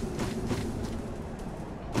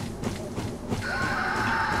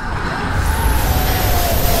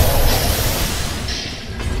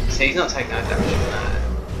 See, he's not taking no damage from that.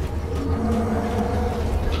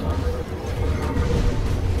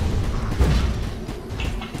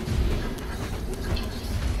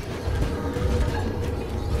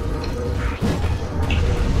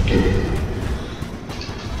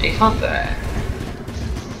 He's not there.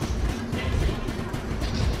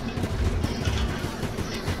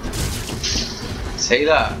 See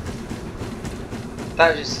that?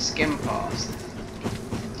 That was just a skim past.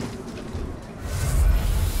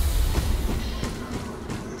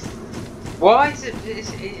 Why is it?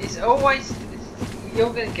 It's always.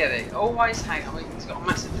 You're gonna get it. Always hang. I mean, it's got a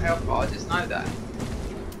massive health bar. I just know that.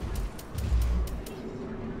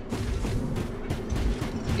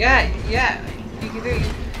 Yeah. You can do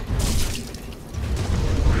it.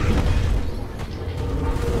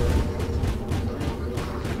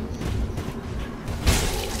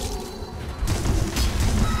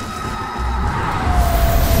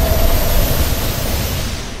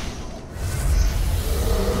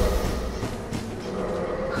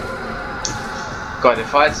 God,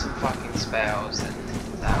 if I had some fucking spells, then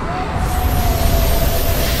that would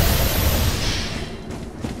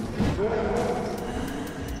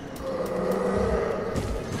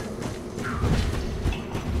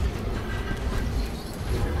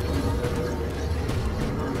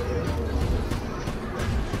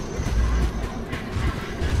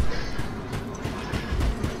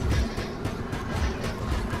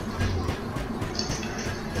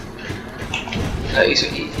No, you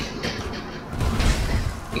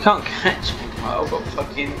can't catch me. I've got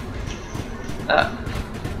fucking.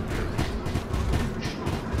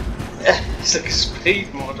 It's like a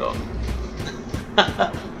speed mod on.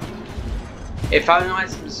 If only I had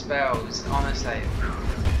some spells, honestly.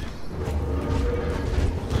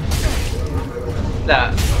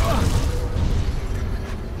 That.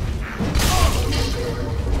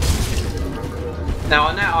 Now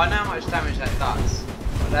I know how much damage that does.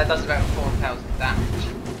 That does about 4,000 damage.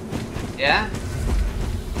 Yeah?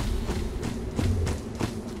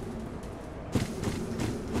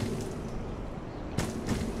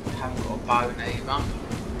 Haven't got a bow either.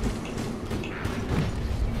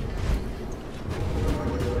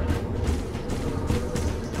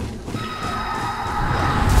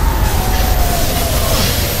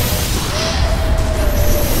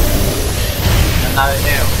 No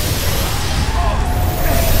hill.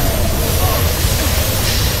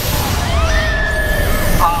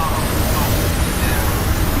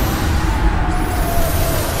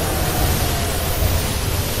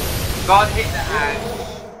 If I'd hit the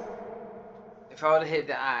ash, if I would have hit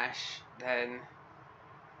the ash, then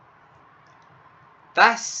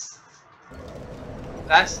that's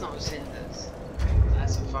not Cinders.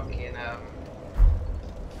 That's a fucking yeah,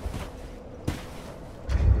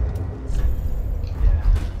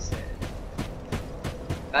 that's it.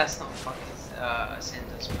 That's not fucking a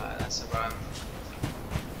Cinders player. That's a fucking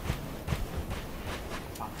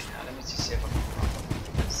hell. Let me just see if I can find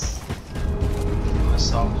this. My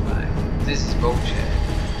souls, mate. This is bullshit.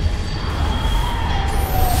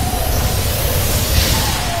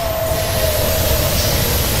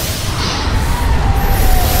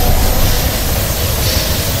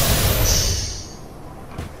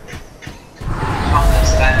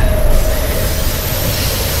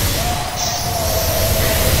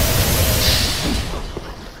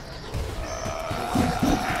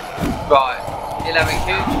 Right, you'll have a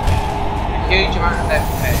huge amount of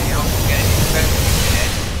FP. You're not going to get any benefit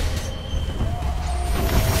here.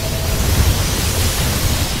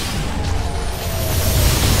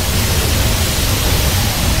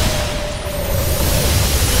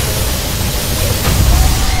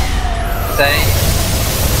 See?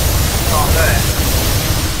 Can't do it.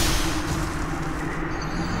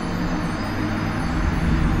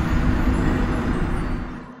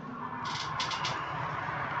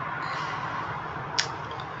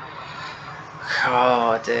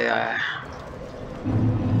 Oh dear.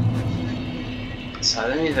 So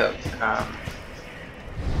let me look.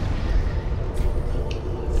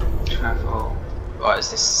 Travel. Right, is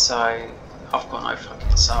this so? I've got no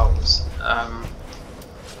fucking souls.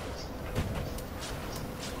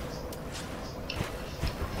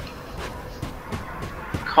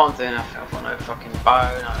 Can't do nothing. I've got no fucking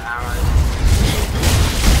bow, no arrows.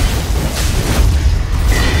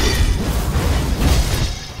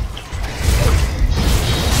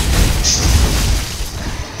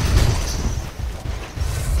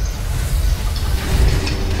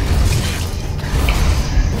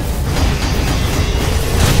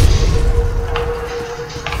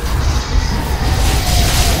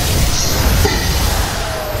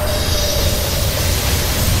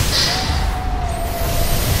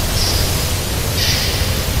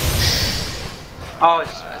 Oh, I was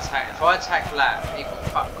just going to attack. If I attack left, he can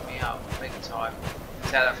fuck me up big time.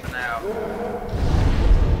 Tell her for now.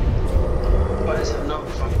 But it's not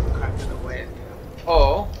fucking cracking the whip.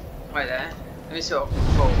 Or, wait there. Let me sort of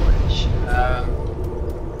forward.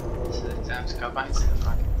 So I have to go back to the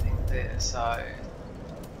fucking thing there. So.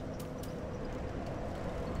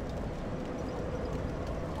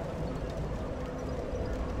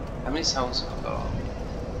 How many souls have I got?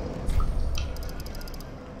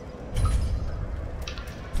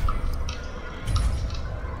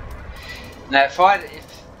 Now, if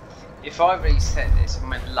I reset this and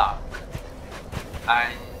went luck,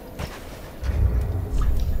 and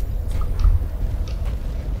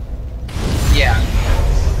yeah, I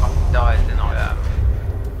fucking died, then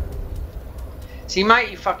see, mate,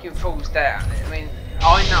 he fucking falls down. I mean,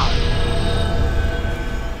 I know.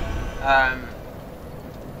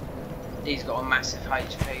 He's got a massive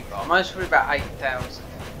HP, but I'm most probably about 8,000.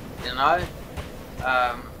 You know.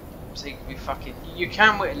 So you can be fucking. You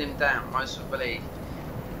can whittle him down, most of believe.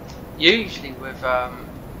 Usually with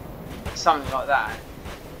something like that,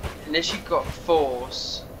 unless you've got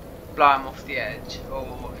force, blow him off the edge,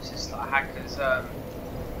 or it's just like hackers.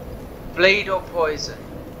 Bleed or poison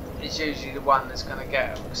is usually the one that's going to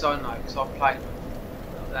get him. Because I know, because I've played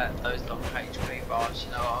with that, those long HP bars.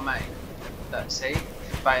 You know what I mean? Let's see, if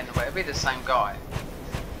you're baying the way, it'll be the same guy,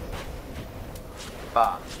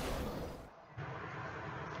 but.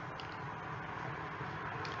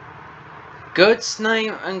 Goods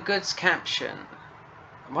name and goods caption.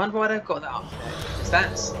 I wonder why they've got that up there, because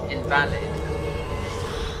that's invalid.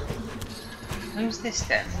 Who's this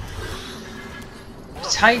then?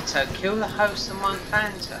 Potato, kill the host and one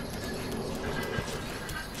phantom.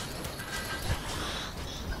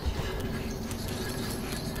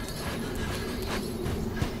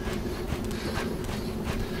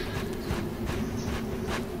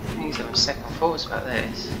 He's having second thoughts about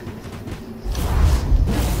this.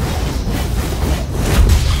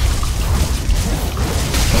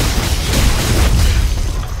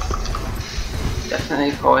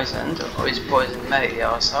 Definitely poisoned, or he's poisoned me, the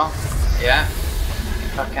arsehole. Yeah, he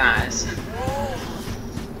fucking has.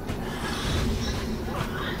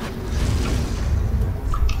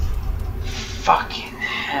 Fucking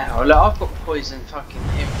hell, look, I've got poison fucking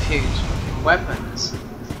infused fucking weapons.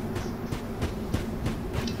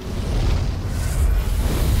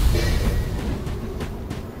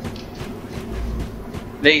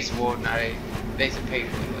 These are ordinary, these are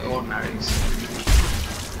people, ordinaries.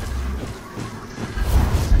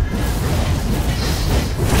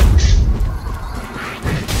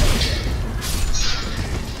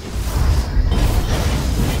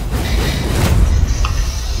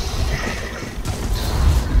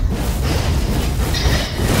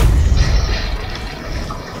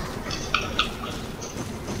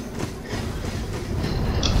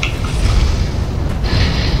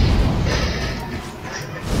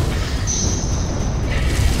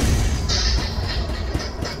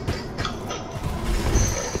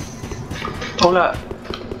 Pull up.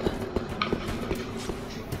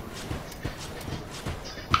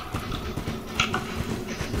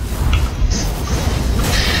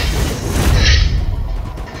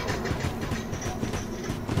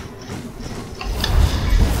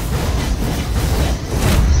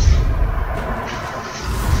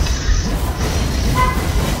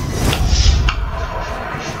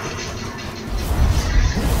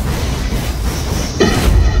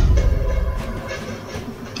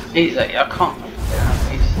 Easy, I can't.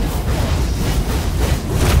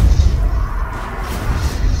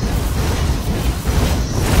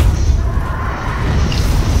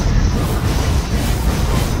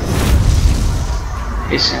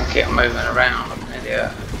 He's gonna keep moving around like an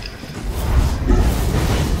idiot.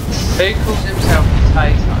 Who calls himself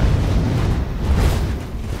Potato?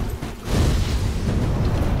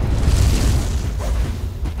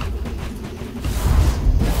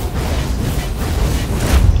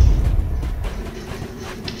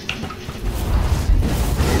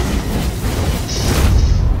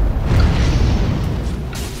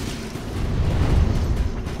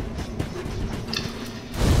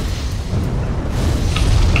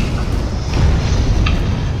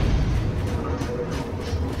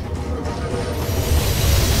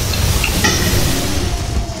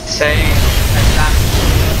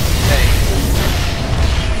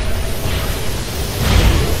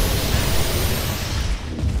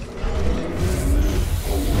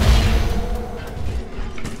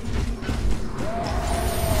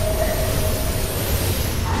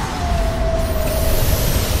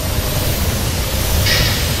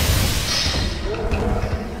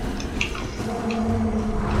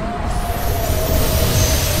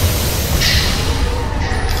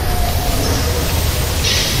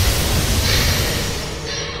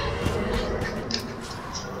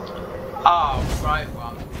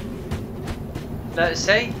 Let's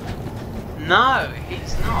see. No,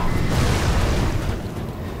 it's not.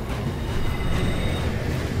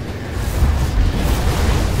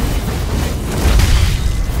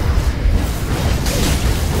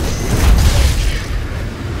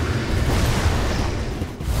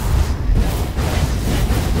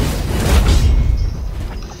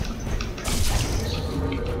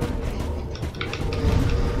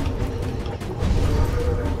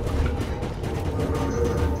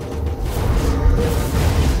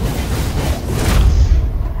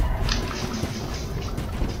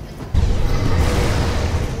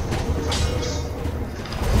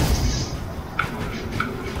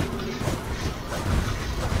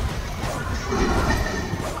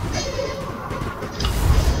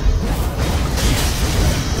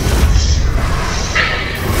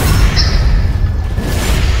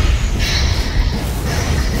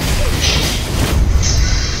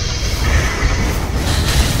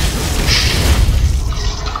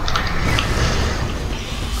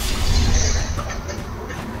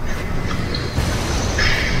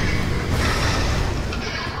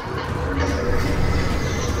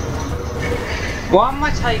 Why am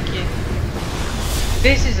I taking?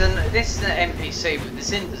 This is an NPC with the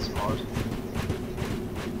Cinders mod.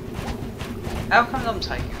 How come I'm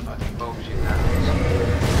taking fucking bullshit now?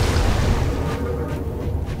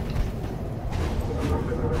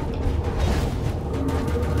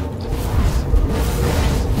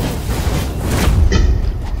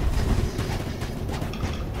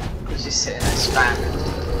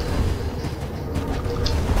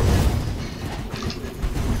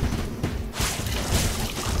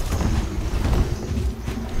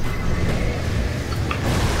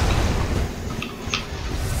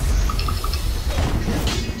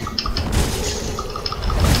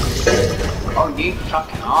 Oh, you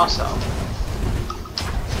fucking arsehole.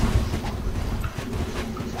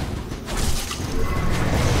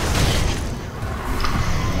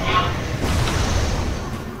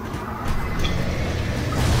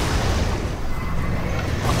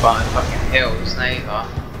 I'm buying fucking hills, neither.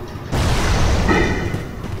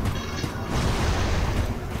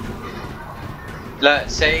 Look,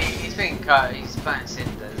 see, you think he's playing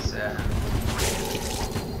Cinders,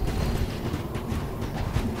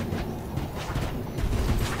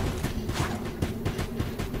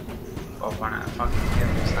 I'll run out of fucking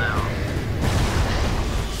hills now.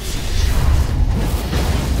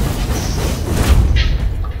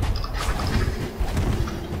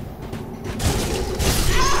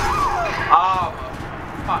 Oh,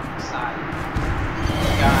 for fuck's sake.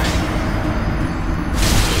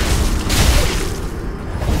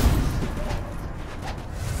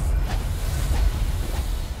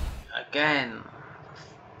 Again.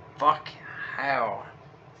 Fucking hell.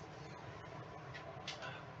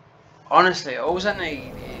 Honestly, all I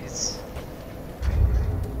need is...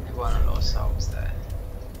 There weren't a lot of souls there.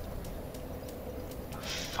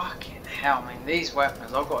 Fucking hell, I mean, these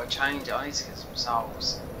weapons, I've got to change it. I need to get some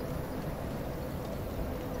souls.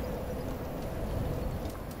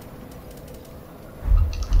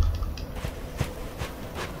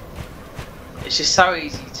 It's just so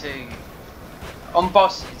easy to... On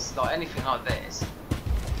bosses, like anything like this,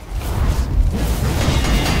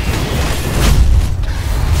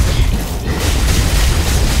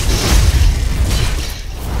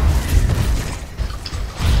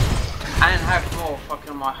 and have more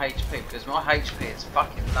fucking my HP, because my HP is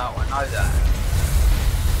fucking low, I know that.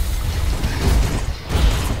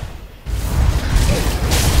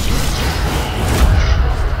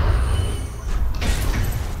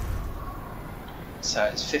 So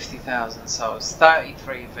it's 50,000 souls,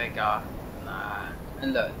 33 vigor,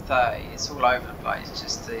 and look, 30, it's all over the place,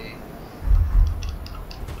 just the...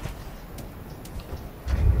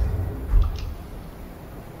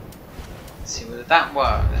 Let's see, will that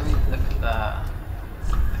work? Let me look at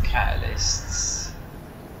the catalysts.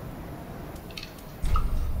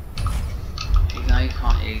 Even though you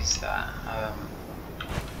can't use that.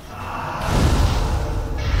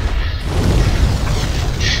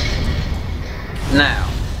 Now,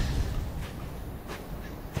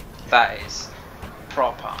 that is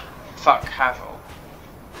proper. Fuck Havel.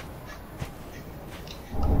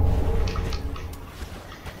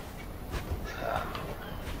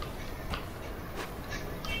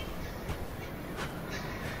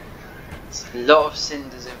 It's a lot of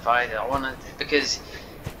Cinders invaded. I want to, because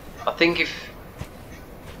I think if,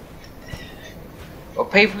 well,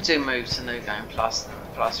 people do move to New Game Plus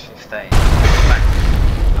and plus 15.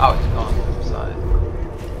 Oh, it's gone, so...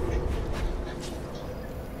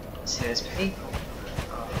 See, there's people.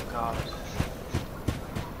 Oh, God.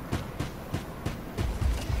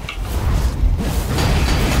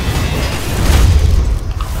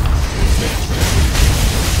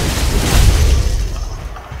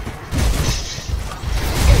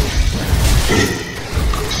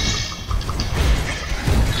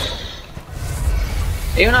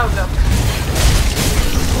 Even though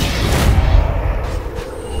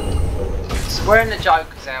wearing the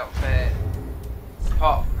Joker's outfit,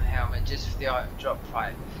 apart from the helmet, just for the item drop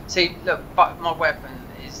fight. See, look, but my weapon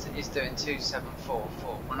is doing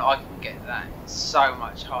 2744. When I can get that so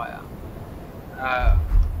much higher.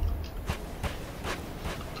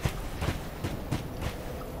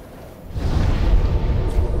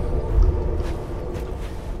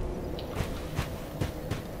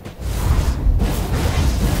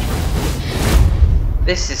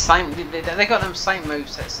 This is same. They got them same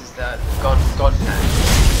movesets as the God Fan.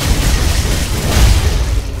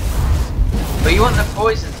 But you want the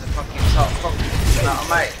poison to fucking top properly, you know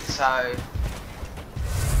what I mean? So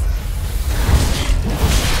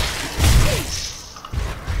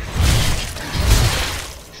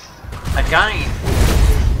again.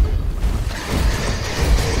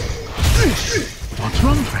 What's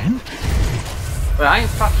wrong, friend? Well, it ain't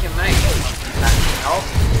fucking me. Fucking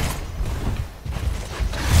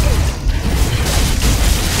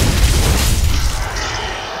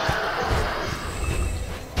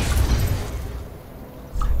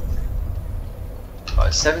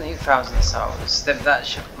Got 70,000 souls. That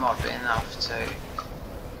should might be enough to.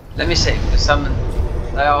 Let me see, because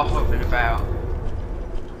they are hovering about.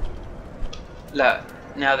 Look,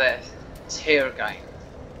 now it's here again.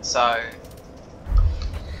 So.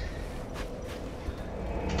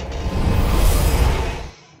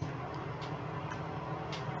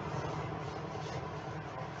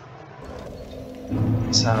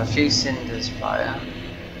 So a few Cinders player.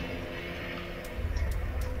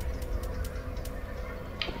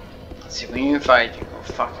 See, when you invade, you've got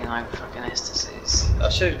fucking own fucking ecstasies. I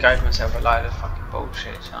should have gave myself a load of fucking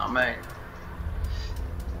bullshit, you know what I mean?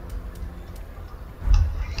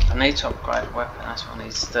 I need to upgrade a weapon, that's what I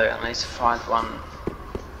need to do. I need to find one.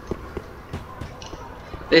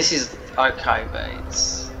 This is okay, but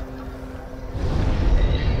it's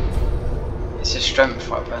a strength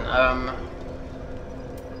weapon.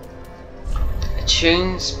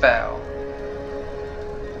 Attune spell.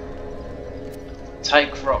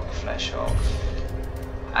 Take rock flesh off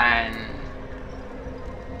and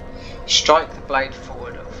strike the blade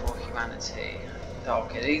forward for humanity.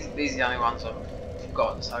 Okay, these are the only ones I've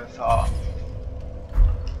got so far.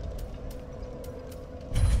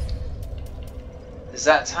 Does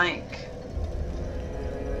that take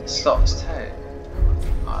slots too?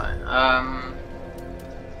 Right,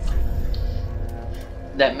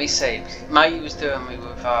 let me see. Mate was doing me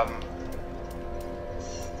with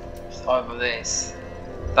either this,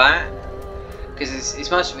 that, because it's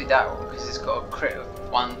mostly that one because it's got a crit of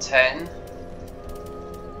 110.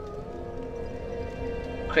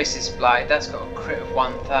 Chris's blade, that's got a crit of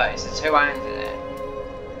 130. So two-handed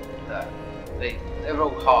it. They're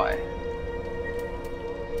all high.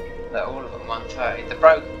 They're all of them 130. The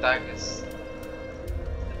broken dagger's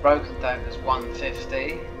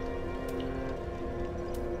 150.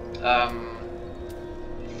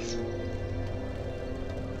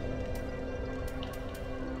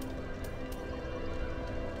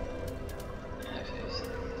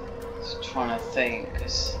 Just trying to think,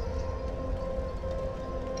 because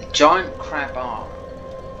the giant crab arm.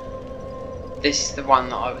 This is the one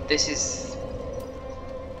that this is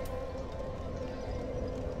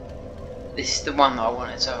the one that I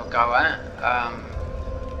wanted to go at,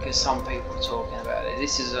 because some people are talking about it.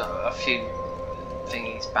 This is a few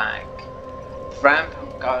thingies back.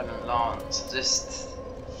 Rampant golden lance, just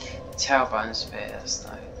tailbone spears.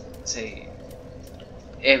 No, see,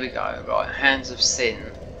 here we go. Right, hands of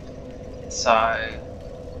sin. So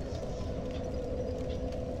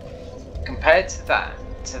compared to that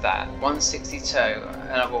 162,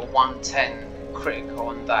 and I've got 110 critical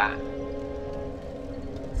on that.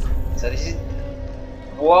 So this is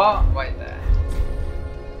what? Wait there.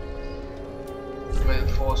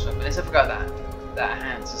 Reinforcement. But let's have a go at that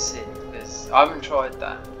hands of sin, because I haven't tried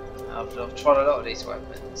that. I've tried a lot of these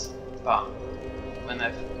weapons, but when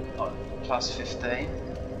they're like plus 15,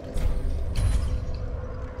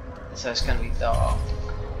 so it's going to be dark,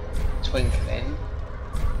 twinkling.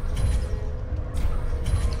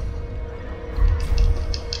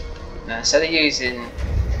 Now instead of using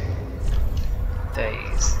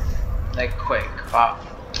these, they're quick, but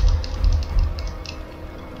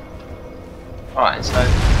alright, so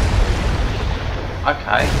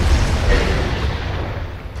okay.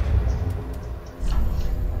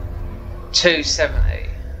 270.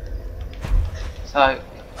 So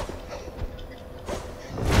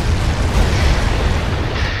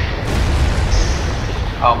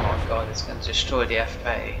oh my god, it's going to destroy the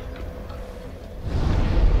FP.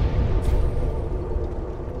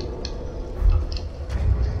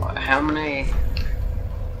 Right, how many?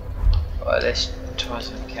 Right, let's try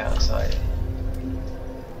something calculate.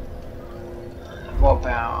 What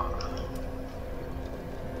about?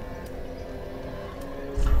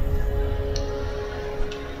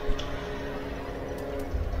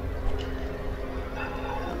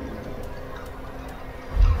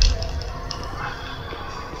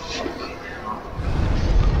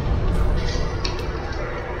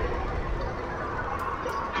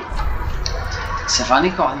 So I've only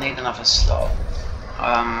got to need another slot.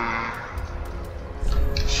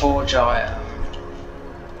 Forge iron.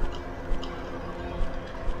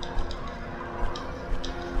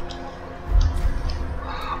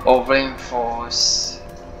 Or reinforce.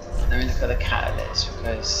 Let me look at the catalyst,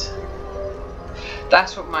 because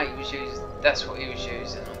that's what mate was using. That's what he was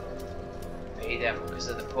using on PDM because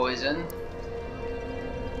of the poison.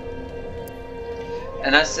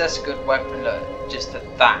 And that's a good weapon. Look, just at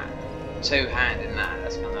that. Two-handed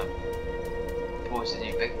that's gonna poison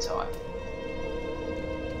you big time.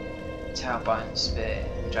 Tailbone spear,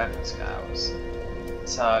 dragon scales.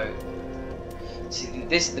 So, see,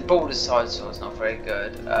 the border side sword's not very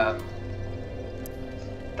good.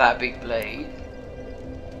 That big blade.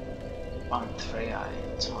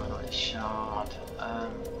 138 Tynite shard. I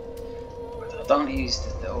don't want to use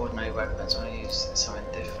the ordinary weapons. I want to use something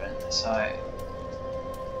different. So,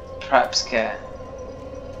 perhaps get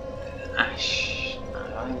Ash. No,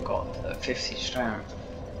 I haven't got a 50 strength.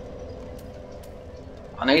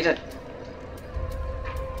 I need it.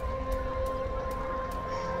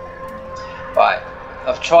 Right,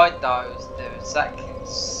 I've tried those. They're exactly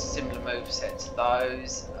similar moveset to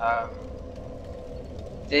those.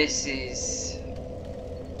 This is,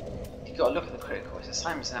 you got to look at the critical. It's the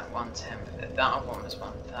same as that 110, but that other one was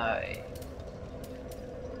 130.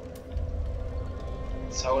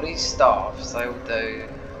 So all these staffs, they will do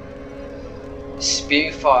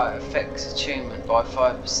spew fire affects attunement by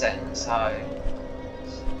 5%. So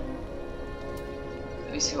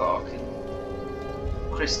let me see what I can.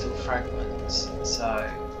 Crystal fragments. So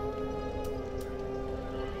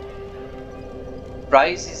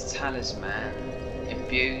raises talisman,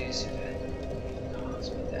 imbues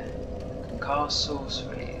with it. Can cast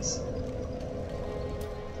sorceries.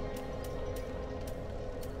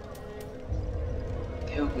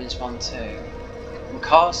 Pilgrim's 1-2. Can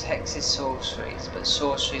cast hexes sorceries, but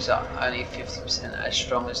sorceries are only 50% as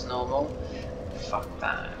strong as normal. Fuck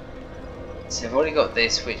that. So I've already got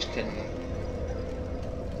this, which can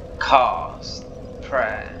cast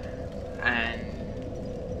prayer and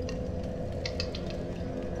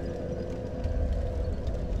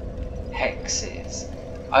hexes.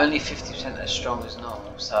 Only 50% as strong as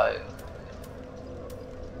normal, so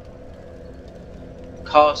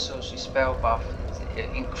cast sorcery spell buff. It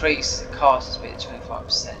increases the cast speed to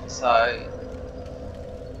 25%, so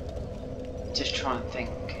just try and think,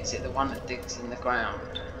 is it the one that digs in the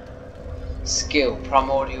ground? Skill,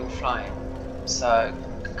 primordial flame. So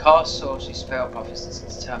cast sorcery spell buff is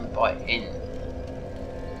determined by int.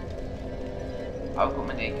 I've got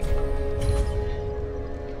my nick.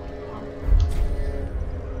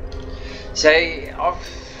 See,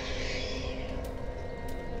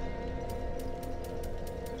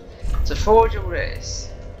 to forge all this,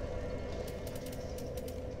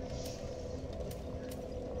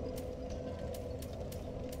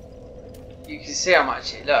 you can see how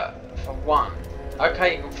much it look for one.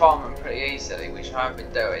 Okay, you can farm them pretty easily, which I have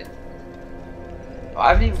been doing, but I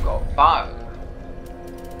haven't even got a bow.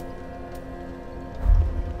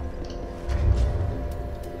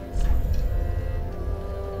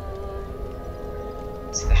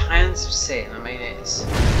 See, the hands of sin, I mean, it's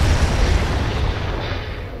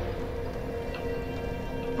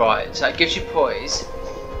right, so it gives you poise.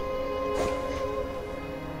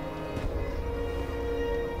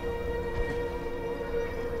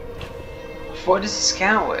 What does it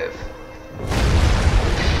scout with?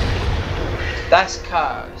 That's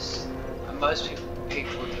curse, and most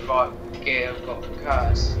people with the right gear have got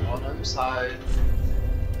curse on them. So,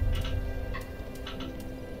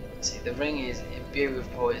 see, the ring is imbued with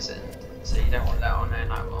poison, so you don't want that on there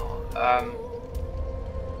no more.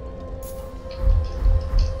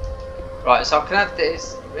 Right, so I can have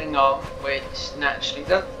this ring on, which naturally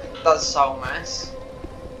does soul mass.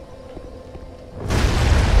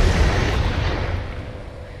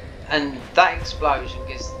 And that explosion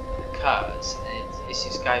gives the curse, and it's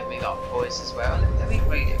just gave me like poise as well. Let me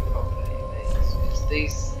read it properly.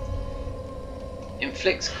 These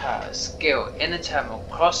inflicts curse, skill, inner terminal,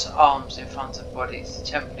 cross arms in front of bodies to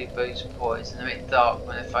temporarily boost poise and emit dark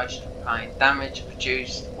when they're faced with pain. Damage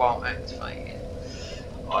produced while activating.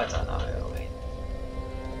 I don't know. I mean,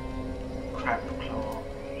 crab claw.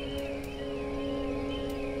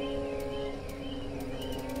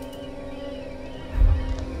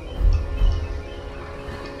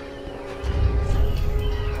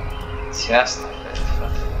 See, that's not good.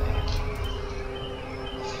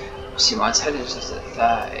 See, my intelligence is at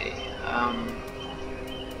 30.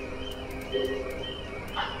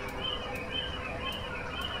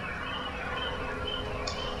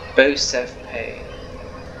 Boost FP.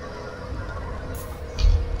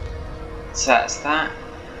 So that's that.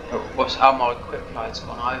 What's my equip load's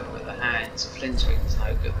gone over with the hands. Flint's wing's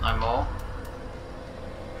no good no more.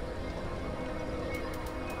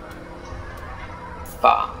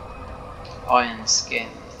 But iron skin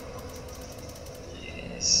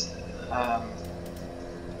is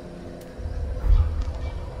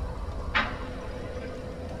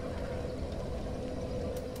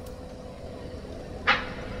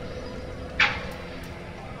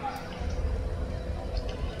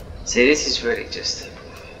see, this is really just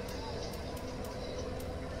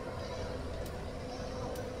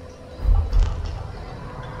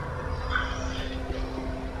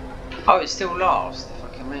oh, it still lasts the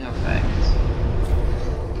fucking ring effect.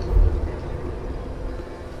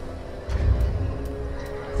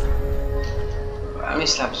 How many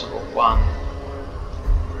slabs have got? One.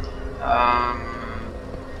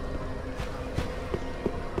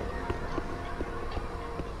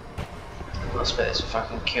 I expect this to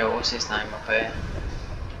fucking kill. What's his name up here?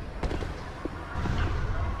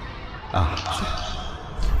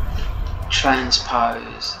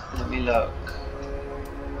 Transpose. Let me look.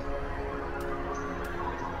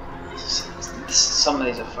 This is some of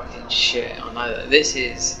these are fucking shit. I know that this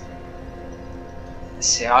is.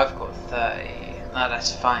 See, I've got 30. No,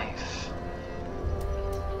 that's faith.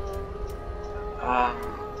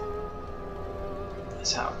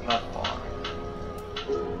 That's out of Bloodborne.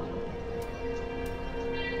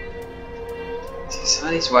 See, some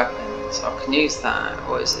of these weapons, I can use that.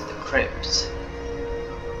 What is it? The crypt.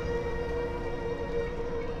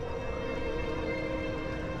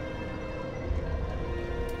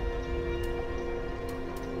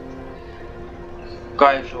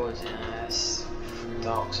 Grave Lords in this,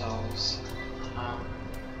 Dark Souls.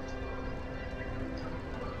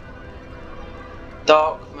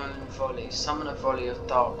 Dark Moon Volley. Summon a volley of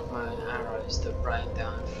Dark Moon arrows that rain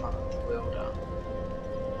down in front of the wielder.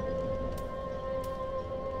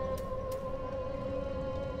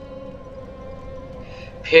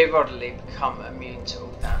 Periodically become immune to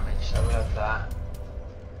all damage, so we'll have that.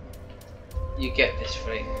 You get this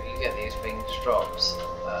thing, you get these things drops.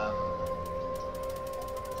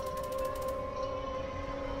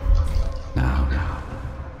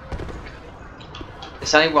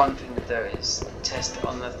 There's only one thing to do is test it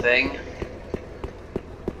on the thing.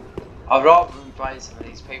 I'd rather invade some of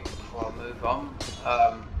these people before I move on.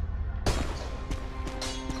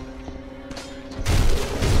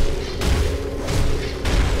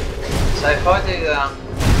 So if I do that,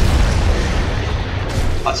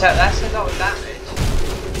 I'll tell you, that's a lot of damage.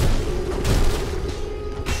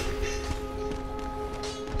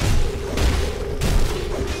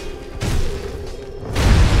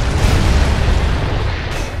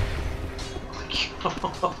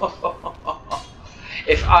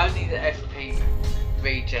 If only the FP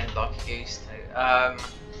regen like it used to.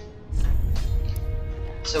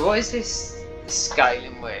 So what is this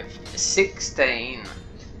scaling with? 16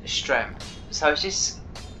 strength. So it's just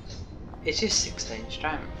 16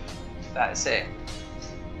 strength. That's it.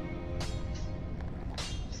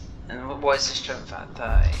 And what is the strength at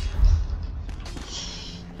 30?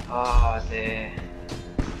 Oh dear.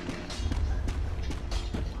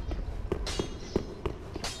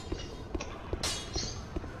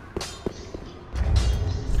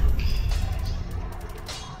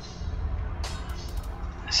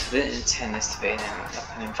 I didn't intend this to be like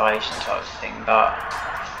an invasion type of thing, but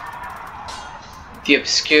the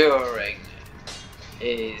obscuring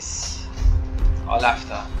is I'll have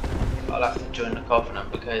to join the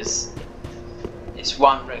Covenant because it's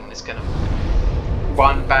one ring that's gonna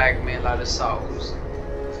bag me a load of souls,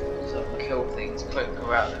 so I can kill things quicker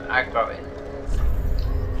rather than aggroing.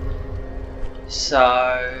 So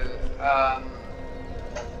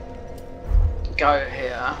go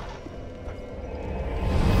here.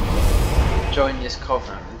 Join this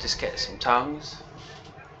Covenant and just get some tongues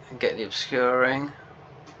and get the obscuring.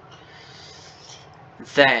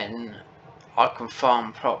 Then I can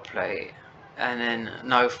farm properly and then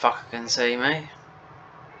no fucker can see me.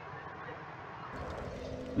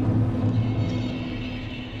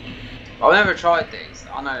 I've never tried these.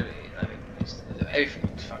 I know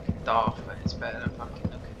everything's fucking dark, but it's better than fucking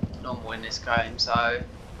looking normal in this game, so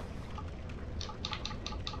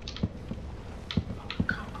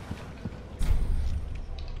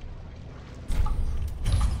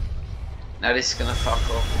now this is gonna fuck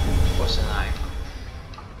off. What's her name?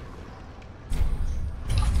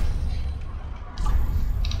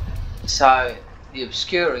 So the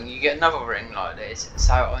obscuring, you get another ring like this.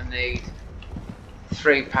 So I need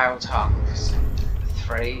 3 pale tongues.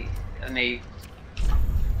 3. I need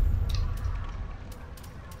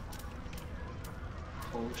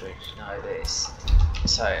Aldrich. Know this.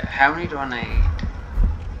 So how many do I need?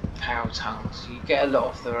 Pale tongues. You get a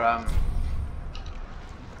lot of the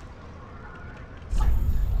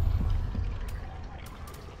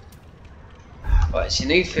Right, so you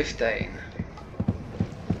need 15,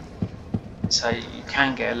 so you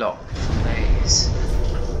can get a lot from these.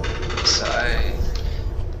 So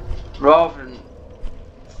rather than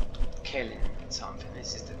killing something,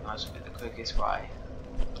 this is the quickest way,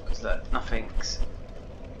 because look, nothing's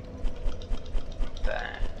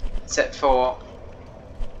there except for,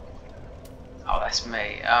 oh that's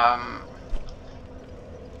me.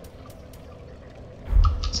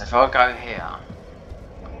 So if I go here,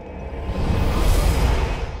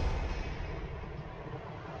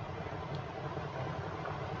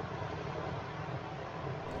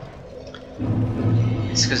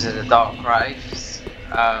 it's because of the dark graves.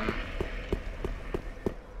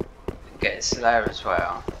 It gets there as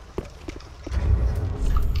well.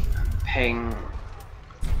 Ping.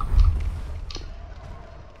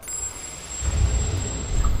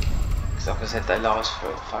 Because like I said, they last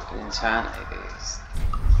for fucking eternity, these.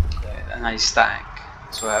 And they stack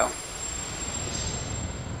as well.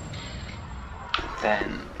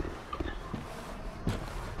 then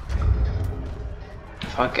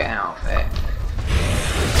if I get out of it.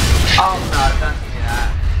 Oh no, don't do that.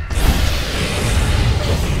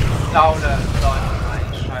 Oh look, lightning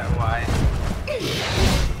range straight away.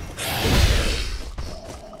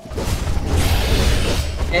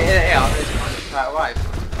 Yeah, I'm losing one straight away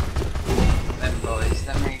from them boys.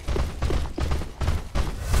 Let me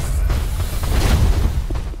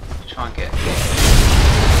try and get.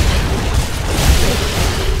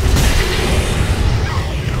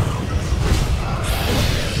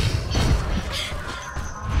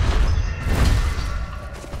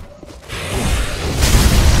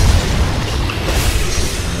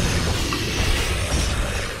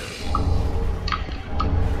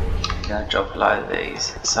 Drop a load of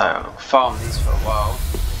these, so I'll farm these for a while,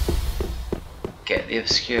 get the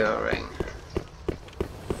obscuring.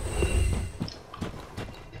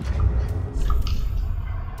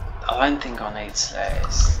 I don't think I need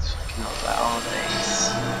slaves, not that are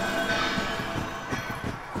these.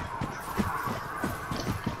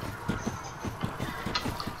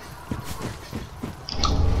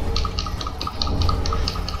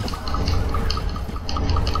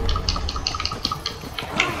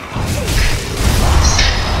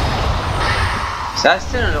 So that's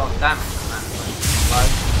still a lot of damage on that one.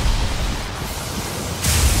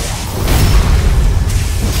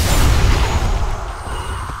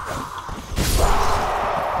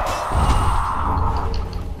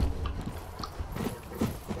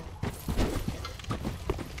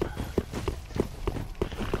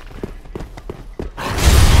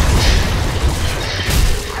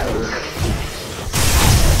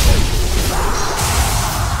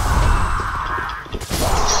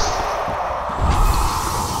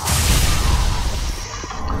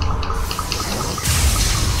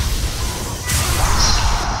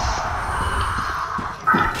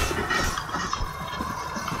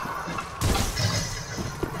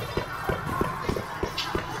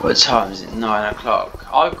 What time is it? 9 o'clock.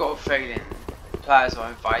 I've got a feeling players are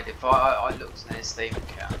invaded, but I looked at their Steam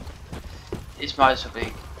account. It's most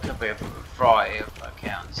probably could be a variety of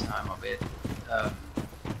accounts. You know, it might be.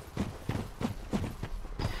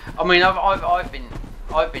 I mean, I've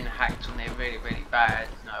been hacked on there really bad.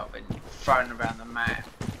 You know, I've been thrown around the map,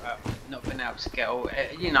 not been able to get all.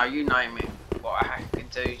 You know, you name it, what a hacker can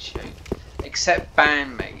do to you. Except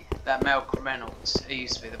ban me. That Malcolm Reynolds, he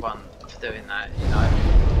used to be the one for doing that. You know.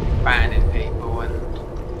 Banning people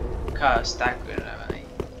and Kurt staggering them, and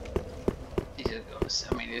he just,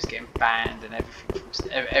 I mean, he was getting banned and everything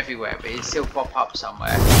from everywhere, but he'd still pop up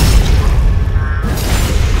somewhere.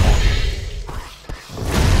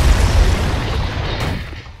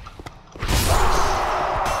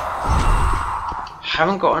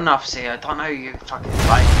 Haven't got enough, see, I don't know who you fucking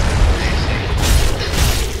like.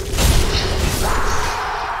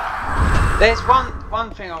 There's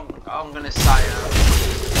one thing I'm gonna say.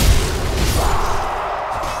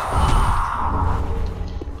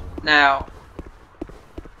 Now,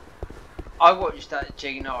 I watched that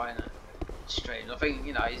G9 stream. I think,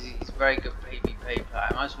 you know, he's a very good PvP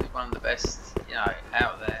player. Must be one of the best, you know,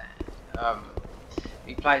 out there.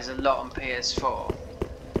 He plays a lot on PS4.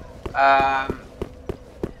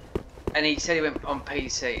 And he said he went on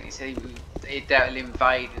PC. And he said he dealt with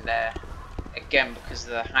invading there again because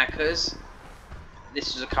of the hackers.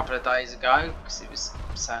 This was a couple of days ago because it was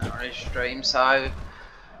saying on his stream. So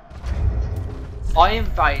I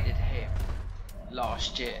invaded him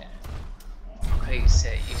last year on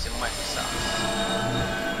PC using websites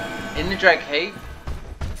in the drag heap,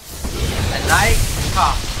 and they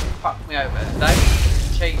fucked me over. They were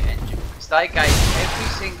using the cheat engine because they gave every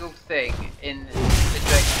single thing in the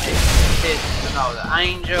drag heap. The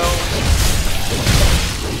angels,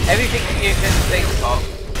 everything that you can think of.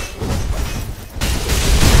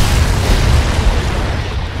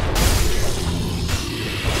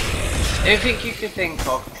 Everything you could think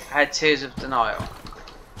of had Tears of Denial.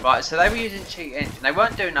 Right, so they were using cheat engine. They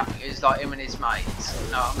weren't doing nothing, it was like him and his mates.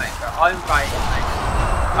 You know what I mean? But I invaded and they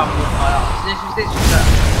just covered with my arms. This was a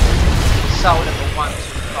soul level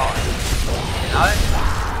 125. You know?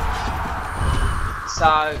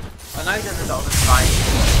 So I know he does a lot of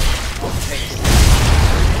invading on PS4.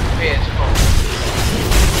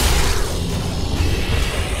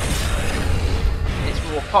 It's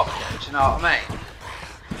more popular, do you know what I mean?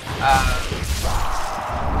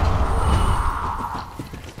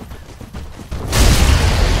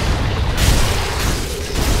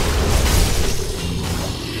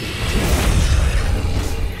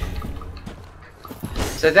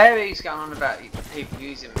 So there he's going on about people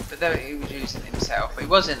using it, but there he was using it himself. He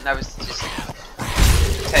wasn't, that was just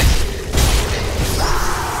testing it.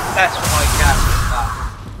 That's what I gathered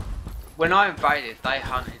when I invaded, they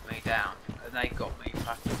hunted me down and they got me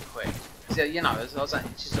fucking quick. So, you know, I was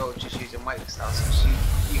actually just using wake stars. So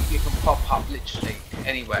you can pop up literally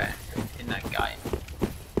anywhere in that game.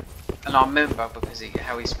 And I remember because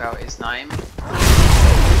how he spelled his name. But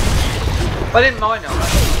I didn't mind all that.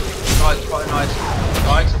 He's quite a nice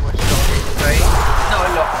guy to watch a lot of TV. Not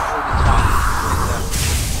a lot all the time.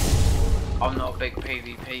 I'm not a big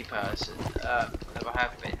PvP person. Never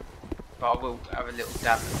have been. But I will have a little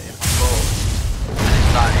dab at it if I'm bored. And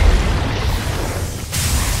it's like,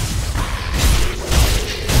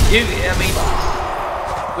 I mean,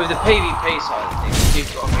 with the PvP side of things,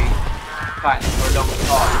 you've got to be playing it for a long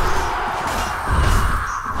time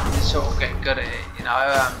to sort of get good at it, you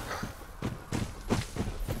know.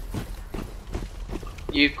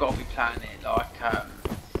 You've got to be playing it like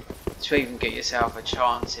to even get yourself a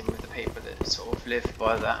chance in with the people that sort of live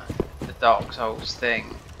by the Dark Souls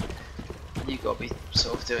thing. You've got to be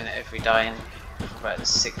sort of doing it every day and for about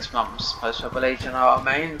 6 months, most I believe, you know what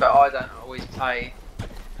I mean? But I don't always play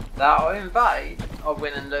that. I invade, I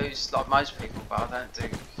win and lose like most people, but I don't do,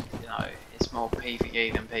 you know, it's more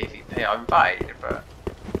PvE than PvP. I invade, but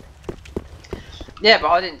yeah, but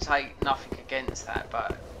I didn't take nothing against that.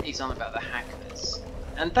 But he's on about the hackers,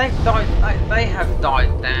 and they've died. They have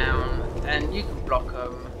died down, and you can block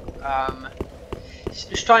them.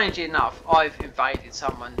 Strangely enough, I've invaded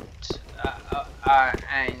someone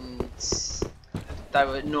and they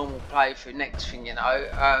were normal playthrough. Next thing you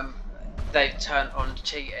know, they've turned on the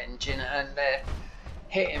cheat engine and they're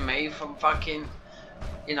hitting me from fucking,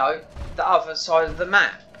 you know, the other side of the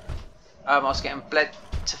map. I was getting bled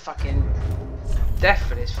to fucking death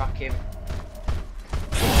for this fucking.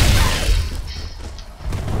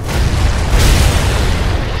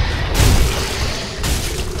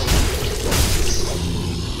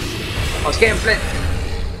 I was getting bled.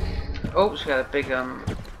 Oops, we had a big I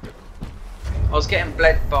was getting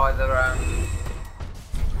bled by the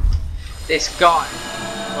this guy.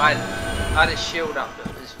 I had a shield up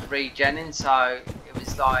that was regenning, so it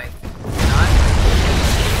was like, you know,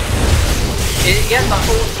 he had like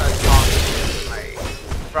auto targeting me,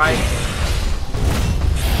 right?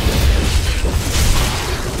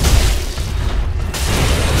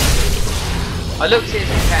 I looked at his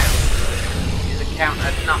account. His account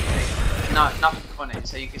had nothing on it,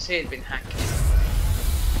 so you can see it had been hacked.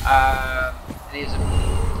 And he was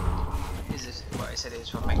well, he said he was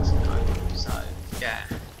from Mexico, so yeah.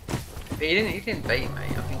 But he didn't beat me.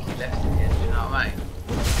 I think he left in the end. You know what I mean?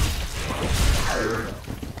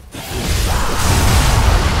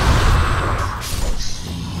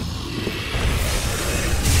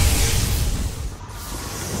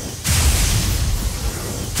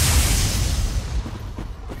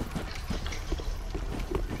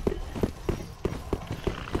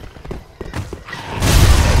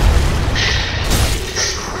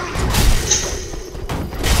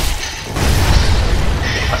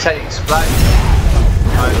 I said it exploded.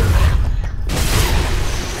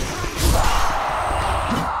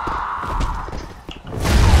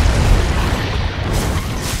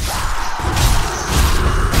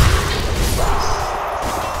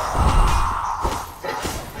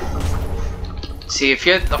 See, if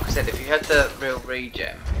you had, like I said, if you had the real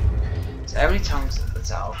regen, so how many tongues has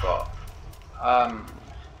that I've got?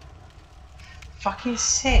 Fucking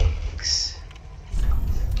 6.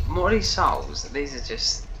 What are these souls? These are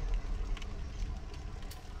just.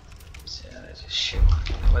 They're just shit.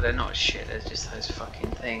 Well, they're not shit, they're just those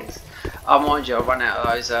fucking things. Oh, mind you, I run out of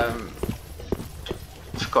those.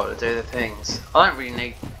 Forgot to do the things. I don't really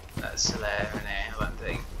need that Solaire in here, I don't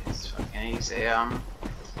think. It's fucking easy.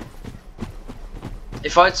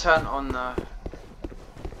 If I turn on the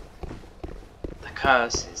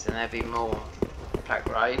curses, then there'd be more Black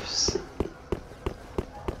Wraiths.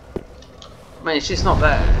 I mean, it's just not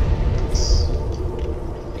there.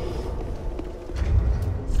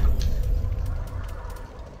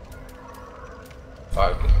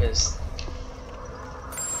 Right, because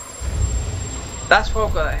that's why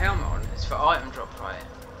I've got that helmet on. It's for item drop rate.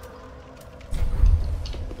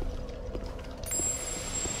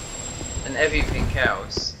 And everything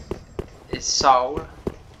else is soul,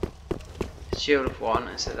 shield of 1,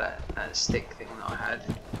 and so that stick thing that I had.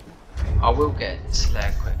 I will get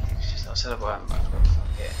Slayer quick. It's just I said I won't, but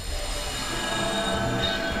fuck it.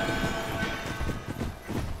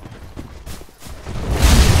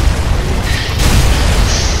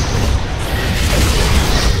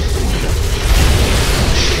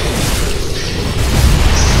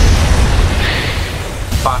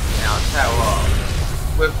 Fuck now, I'll tell you what.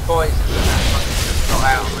 With poison, that fucking just got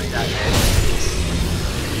out of me, that did.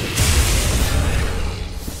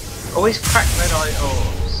 Always crack red eye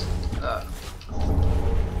orbs. Look.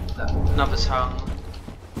 Another tongue.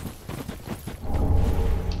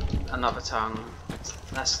 Another tongue.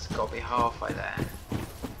 That's got to be halfway there.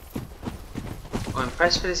 I'm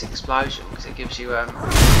impressed with this explosion because it gives you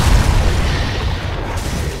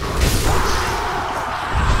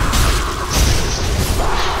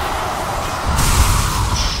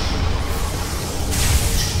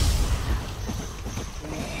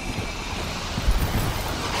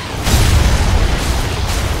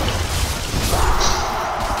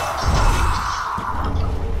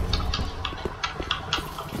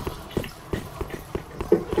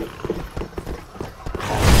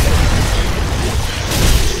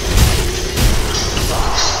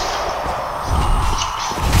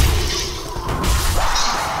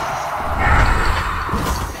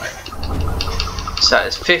so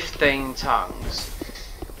it's 15 tongues.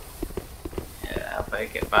 Yeah, I better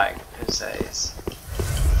get back because there's.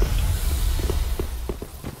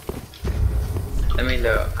 Let me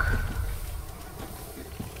look.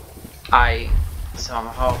 8, so I'm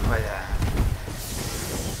halfway there.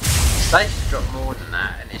 They should drop more than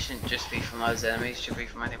that, and it shouldn't just be from those enemies, it should be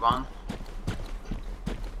from anyone.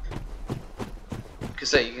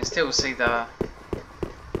 Because you can still see the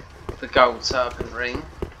gold serpent ring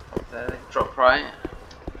up there, they drop right.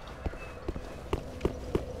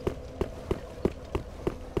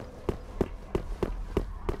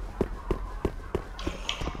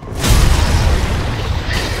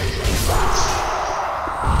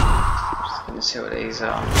 Let's see what these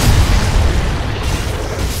are.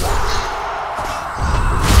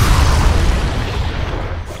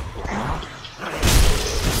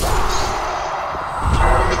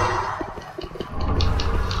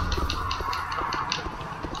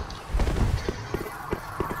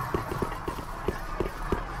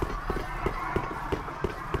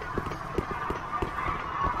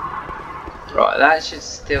 Right, that should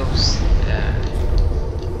still. Yeah.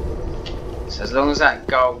 So as long as that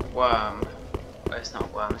gold worm. Well, it's not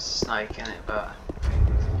a worm, it's a snake, isn't it? But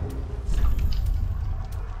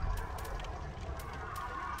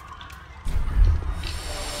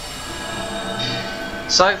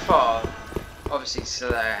so far, obviously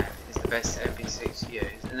Slayer is the best NPC to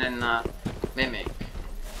use, and then Mimic.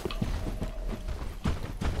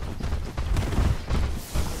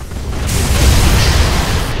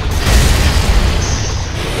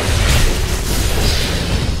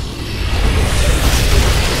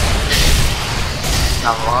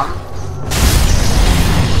 Another one.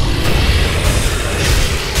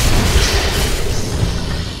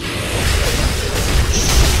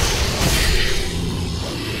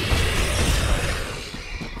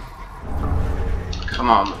 Come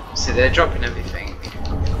on, see they're dropping everything.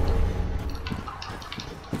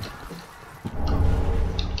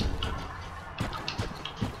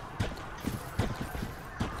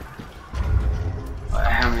 Right,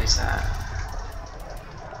 how many is that?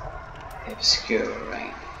 Obscure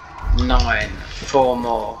ring. 9. 4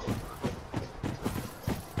 more.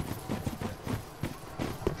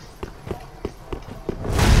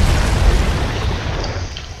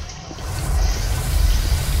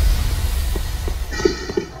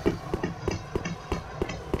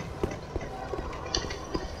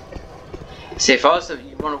 See, if I was to,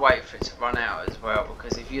 you want to wait for it to run out as well,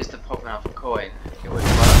 because if you used to pop another coin, it wouldn't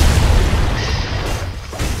work.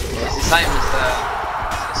 It's the same as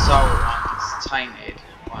the soul ones, tainted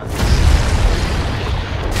ones.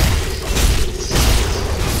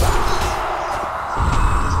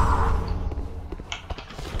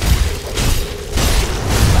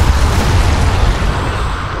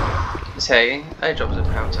 See, they dropped a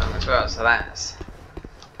power tongue as well, so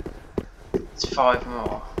it's 5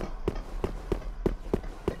 more.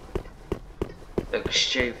 Look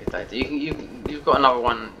stupid though. You've got another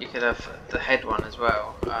one. You could have the head one as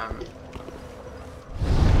well.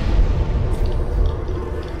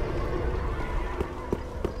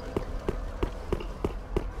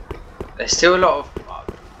 There's still a lot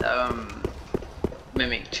of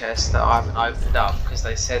mimic chests that I haven't opened up because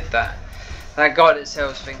they said that guy that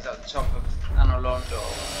sells things at the top of Anolondo,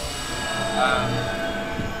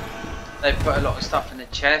 they put a lot of stuff in the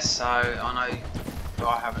chest, so I know.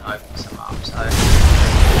 I haven't opened some up, so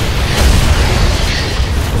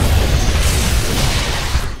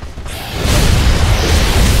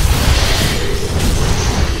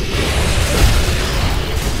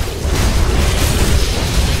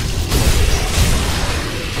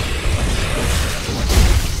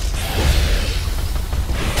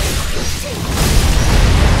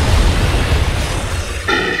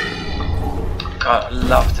God, I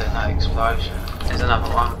love doing that explosion. There's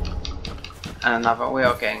another one. And another, we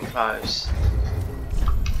are getting close.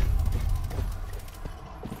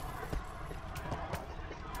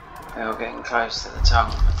 We're getting close to the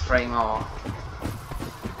tongue. 3 more.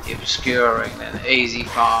 The obscuring and easy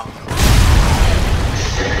farm.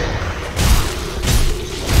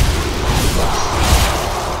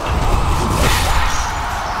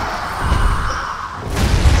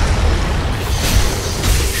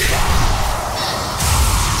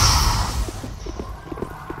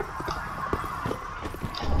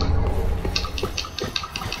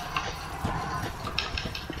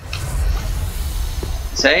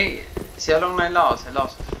 See how long they last? They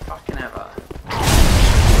last fucking ever.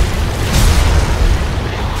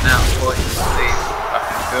 Now pointing to these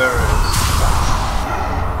fucking gurus.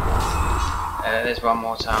 There's one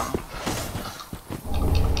more tongue.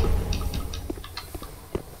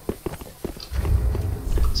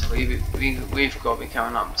 So we've got to be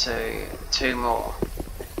coming up to 2 more.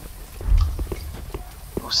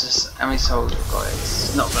 What's this? How many souls we've got?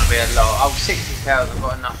 It's not going to be a lot. Oh, 60 cows. I've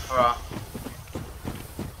got enough for a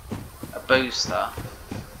booster.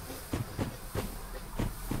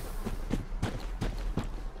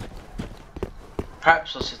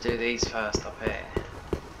 Perhaps I should do these first up here.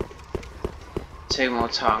 2 more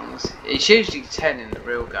tongues. It's usually 10 in the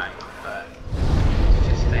real game, but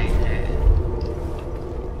 15 here.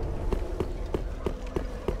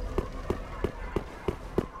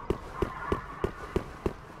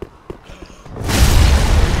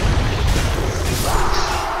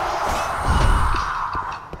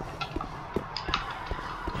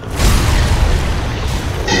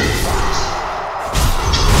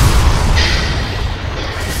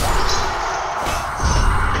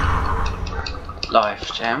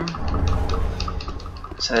 Life gem.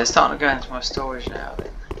 So they're starting to go into my storage now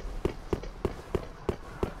then.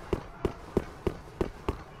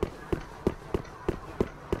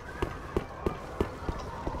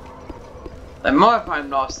 They might have made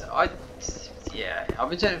last. Yeah, I've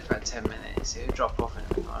been doing it for about 10 minutes. It'll drop off in a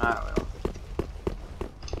minute. I know it will.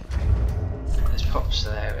 Let's pop to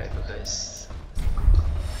the area because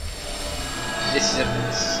this is a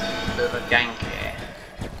bit of a gank here.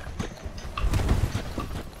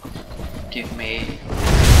 Give me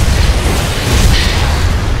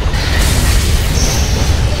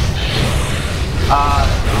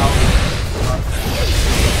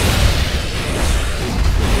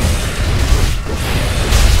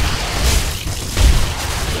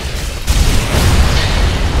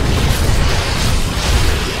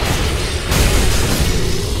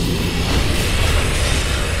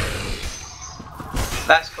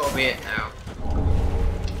that's got to be it now.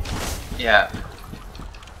 Yeah.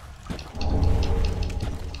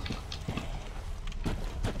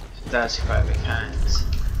 Dirty phobic hands.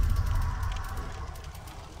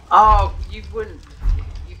 Oh, you wouldn't.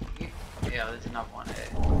 Yeah, there's another one here.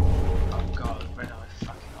 Oh god, red eye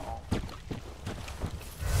fucking all.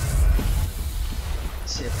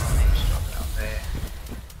 Let's see if I need to drop it up there.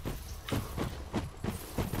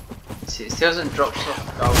 See, it still hasn't dropped off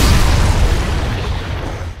the gold.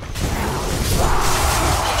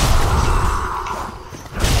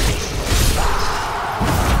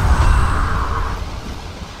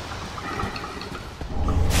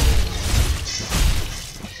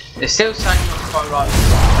 It's still saying not quite right.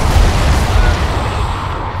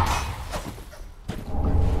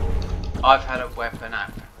 I've had a weapon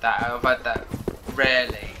app that I've had that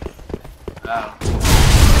rarely.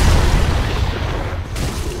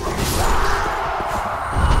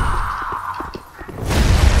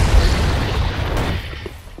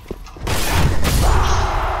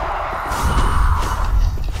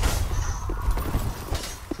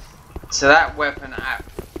 So that weapon app,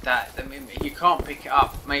 you can't pick it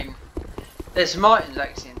up. I mean, there's some items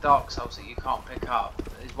actually in Dark Souls that you can't pick up.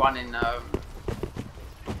 There's one in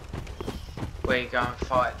where you go and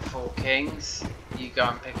fight the 4 kings. You go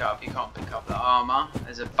and pick up. You can't pick up the armor.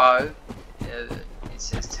 There's a bow. It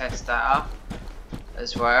says test that up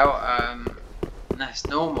as well. And that's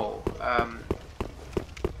normal.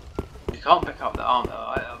 You can't pick up the armor.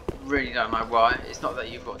 I really don't know why. It's not that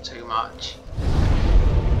you've got too much.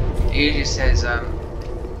 It usually says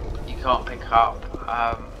you can't pick up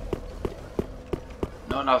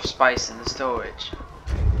not enough space in the storage.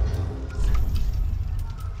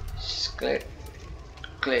 It's just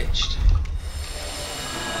glitched.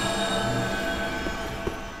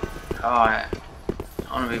 Alright,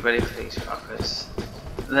 I want to be ready for these fuckers.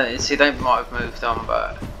 See, they might have moved on,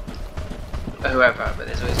 but whoever, but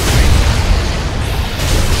there's always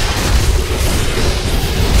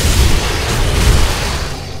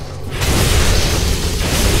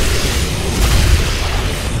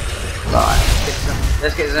right,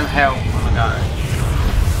 let's get some help on the go.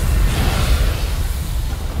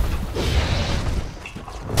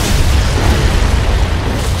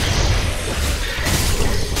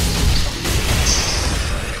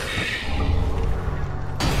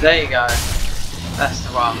 There you go. That's the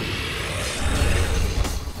one.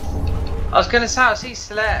 I was gonna say I see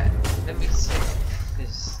select. Let me see,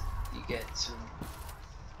 because you get some.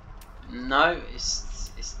 No, it's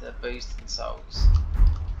the boosting souls,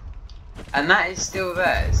 and that is still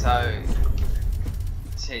there. So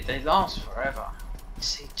see, they last forever.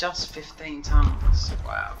 See, just 15 tons.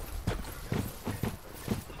 Wow.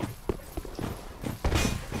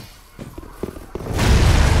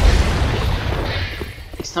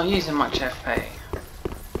 It's not using much FP.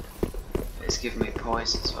 It's giving me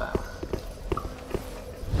poise as well.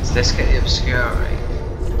 So let's get the obscurity.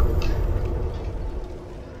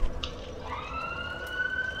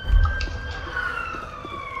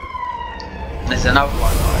 There's another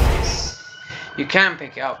one like this. You can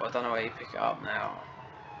pick it up, I don't know where you pick it up now.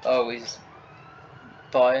 Always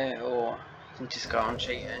buy it, or you can just go on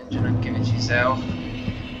Cheat Engine and give it to yourself.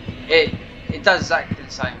 It does exactly the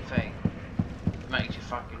same thing. It makes you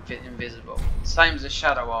fucking invisible. Same as the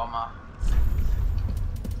shadow armor.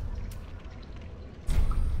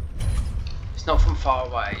 It's not from far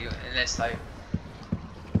away unless they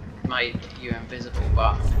made you invisible,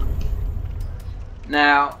 but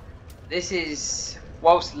now this is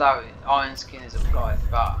whilst low iron skin is applied,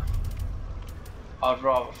 but I'd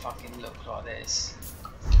rather fucking look like this.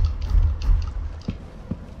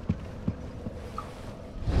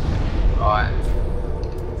 Right,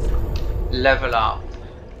 level up.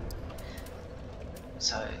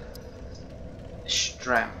 So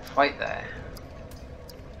strength, wait there.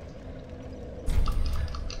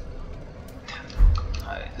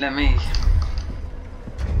 Let me.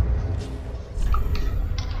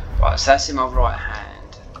 Right, so that's in my right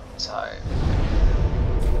hand. So I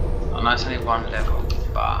know it's only one level,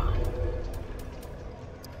 but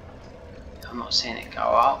I'm not seeing it go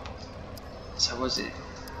up. So was it?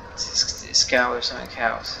 Does it scale with something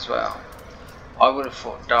else as well? I would have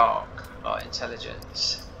thought dark, like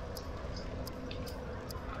intelligence.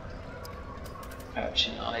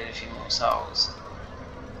 Actually, I need a few more souls.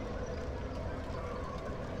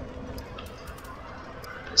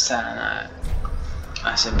 Saying that,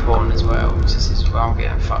 that's important as well, because this is where I'm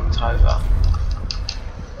getting fucked over.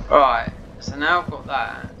 Right, so now I've got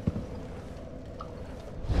that.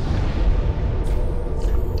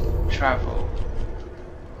 Travel.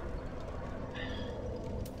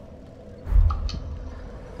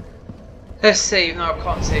 Let's see, even though I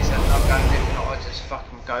can't see something, I'm going to, if not, I just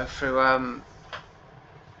fucking go through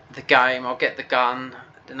the game. I'll get the gun,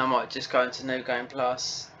 then I might just go into New Game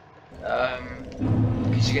Plus.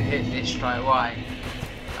 You can hit this straight away.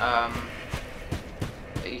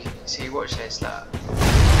 But you can see, watch this, that.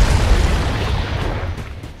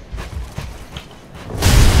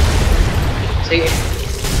 See,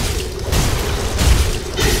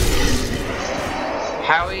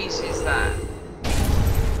 how easy is that?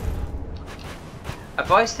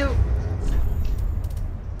 Have I still?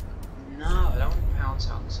 No, I don't want power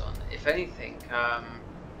tongues on. If anything,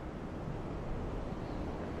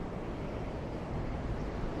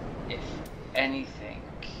 if anything,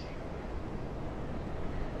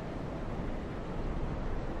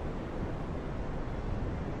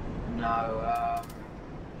 no,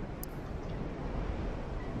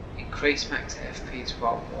 increase max FP to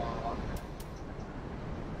 111.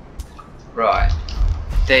 Right,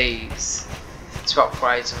 these, to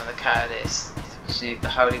upgrade some of the catalysts, you need the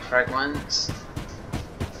holy fragments.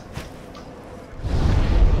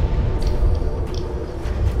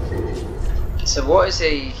 So what is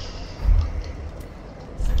he?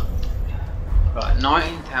 Right,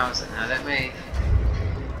 19,000. Now let me,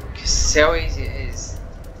 see how easy it is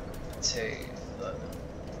to. Look,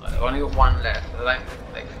 I've only got one left.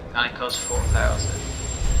 They only cost 4,000.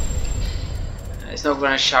 It's not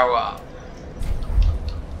going to show up.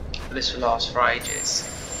 But this will last for ages.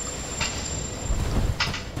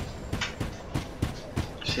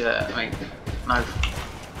 See that? I mean, no.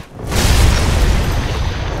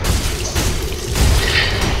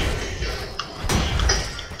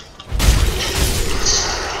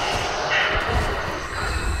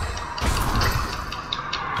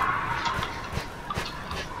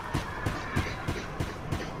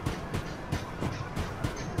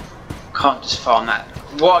 Can't just farm that.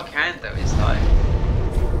 What I can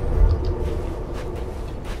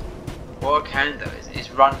do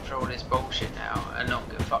is run through all this bullshit now and not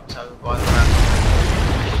get fucked over by the ramp.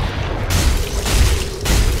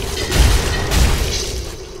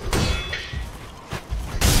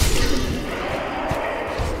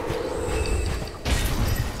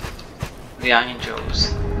 The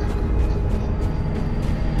angels.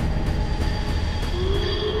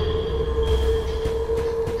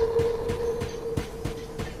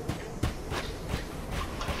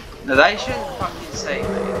 No, they shouldn't fucking see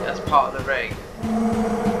me. That's part of the rig.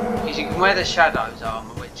 Because you can wear the Shadows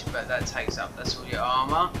armor, but that takes up, that's all your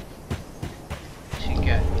armor. Which you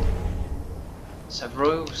get. So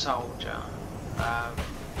Royal Soldier.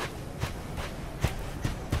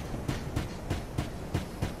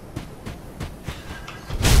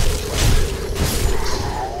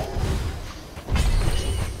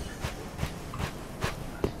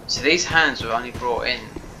 So these hands were only brought in.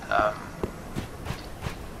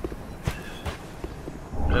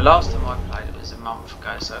 The last time I played it was a month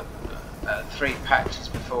ago, so 3 patches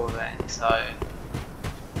before then, so...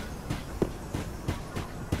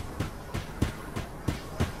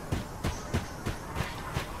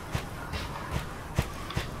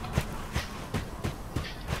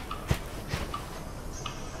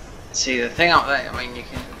 See, the thing up there, I mean,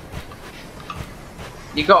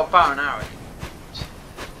 you got a bow and arrow, you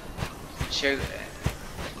can shoot it.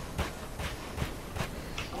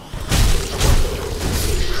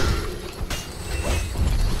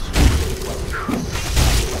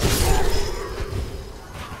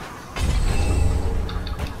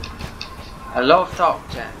 A lot of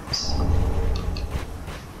dark gems,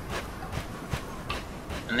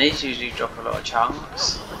 and these usually drop a lot of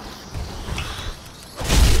chunks.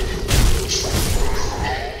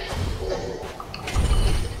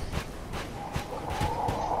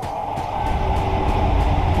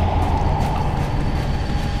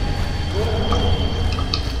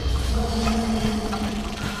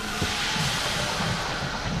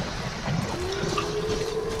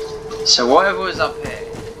 So whatever was up here.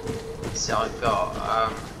 So I've got,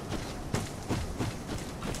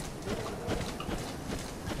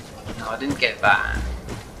 no, I didn't get that.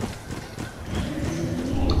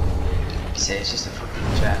 See, it's just a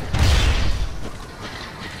fucking gem.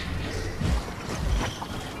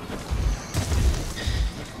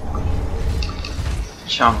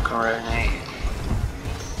 Chunkaroni.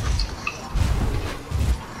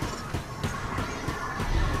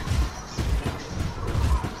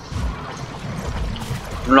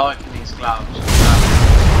 I'm liking these gloves.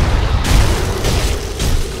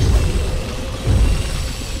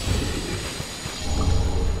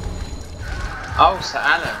 Oh, Sir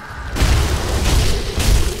Alan.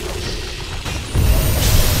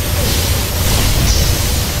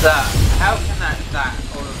 How can that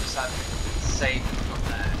all of a sudden see me from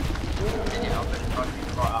there? And I've been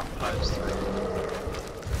right up close to it.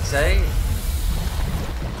 See?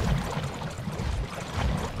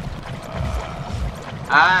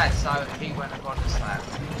 Ah, so he went and got a slab.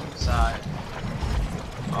 So I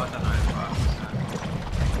don't know if I was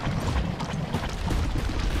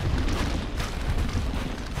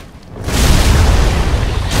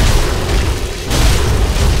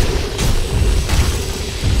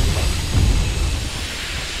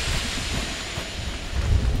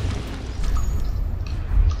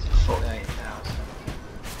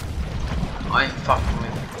I ain't fucking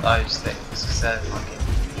with those things because they're fucking.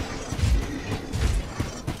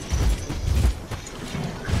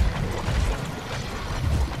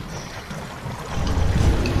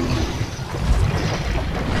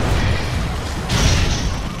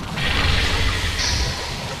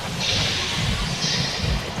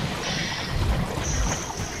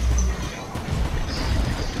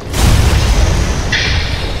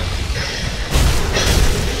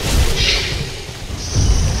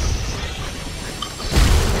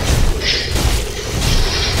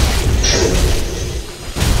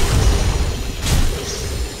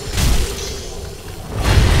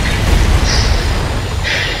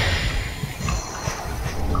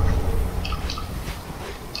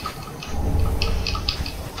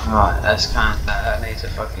 Right, that's kind of that. I need to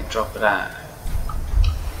fucking drop it out.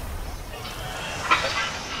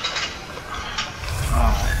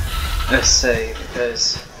 Alright, let's see,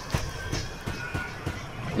 because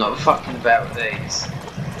I'm not fucking about with these.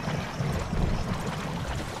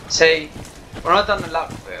 See, when I done the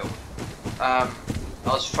luck build, I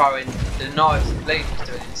was throwing the knives and bleed was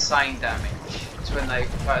doing insane damage. It's when they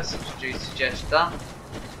first introduced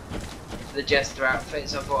the Jester outfit,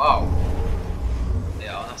 so I thought, oh.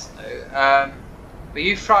 Yeah, that's new. But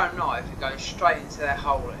you throw a knife, it goes straight into their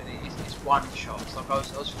hole and it's one shot. So like I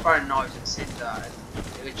was throwing knives at Cinder and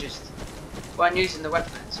it was just, I wasn't using the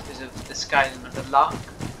weapons because of the scaling of the luck,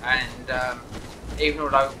 and even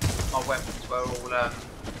although my weapons were all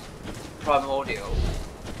primordial,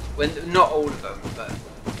 when not all of them, but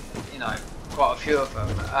you know, quite a few of them,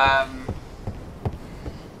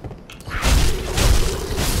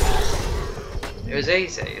 it was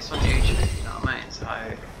easy. It's on YouTube, you know what I mean? So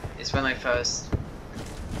it's when they first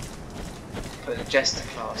put the Jester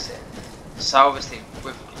class in. So obviously,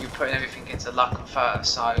 you're putting everything into luck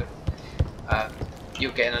first. So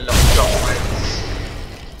you're getting a lot of drop rates.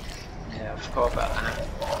 Yeah, I forgot about that.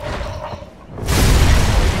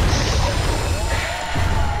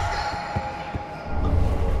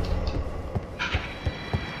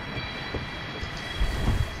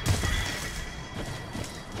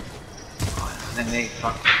 Let me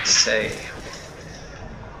fucking see.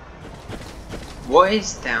 What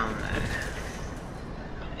is down there?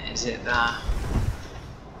 Is it that?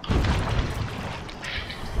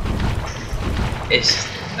 It's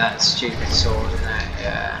that stupid sword, isn't it?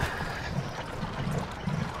 Yeah.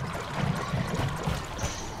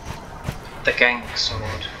 The gang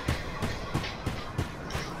sword.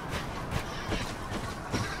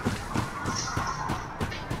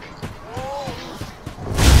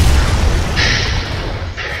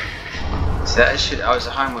 So that should, I was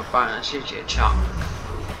a homeward button, that shoots you a chunk.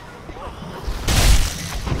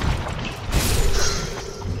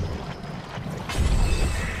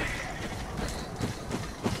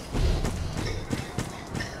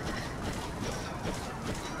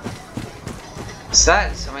 So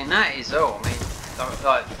that's, I mean, that is all. I mean,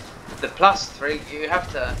 like the +3, you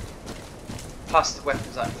have to plus the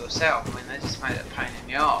weapons up yourself. I mean, they just made it a pain in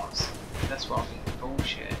the arse. That's what I think is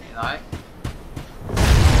bullshit, you know?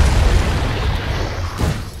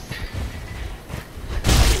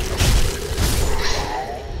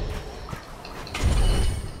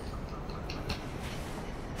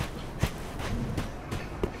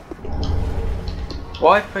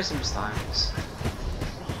 Why prism stones?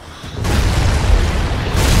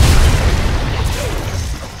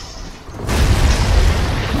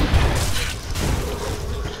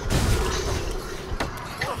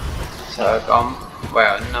 So gone,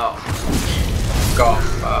 well not gone,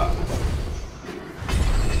 but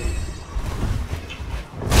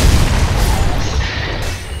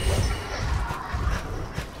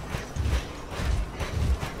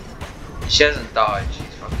she hasn't died,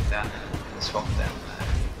 she's fucking down there, in the swamp down there.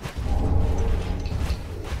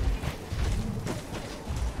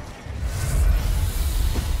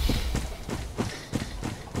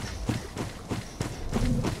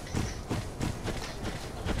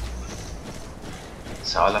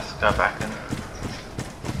 So I'll have to go back and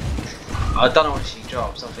I don't know what she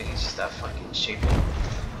drops. I think it's just that fucking stupid.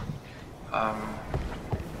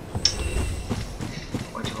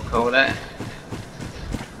 What do you call it?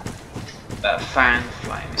 That fan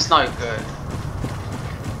flame. It's no good.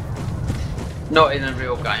 Not in a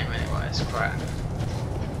real game anyway. It's crap.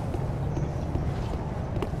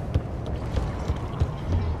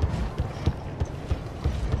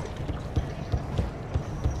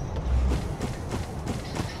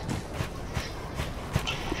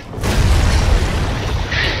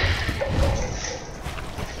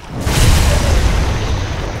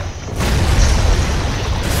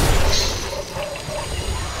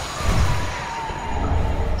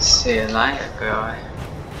 See you later, guy.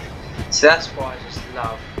 So that's why I just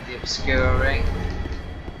love the obscuring.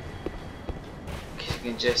 Because you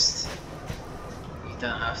can just, you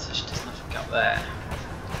don't have to, there's nothing up there.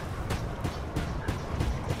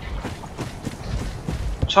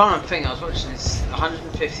 I'm trying to think, I was watching this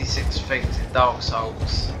 156 things in Dark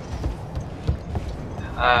Souls.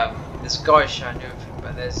 This guy's showing you everything,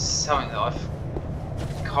 but there's something that I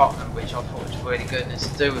can't remember which I thought was really good, and it's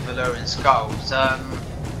to do with alluring skulls.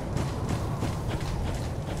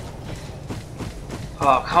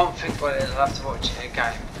 Oh, I can't think what it is. I'll have to watch it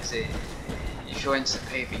again because if you're into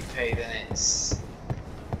PvP, then it's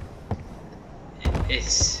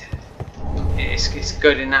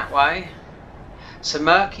good in that way. So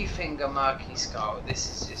Murky Finger, Murky Skull. This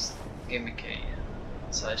is just gimmicky.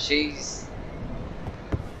 So she's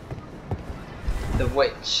the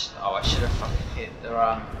witch. Oh, I should have fucking hit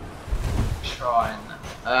the shrine.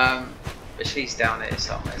 But she's down there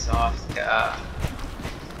somewhere, so I have to get her.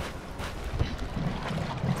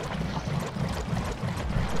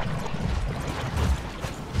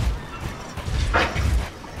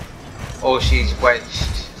 Or she's wedged.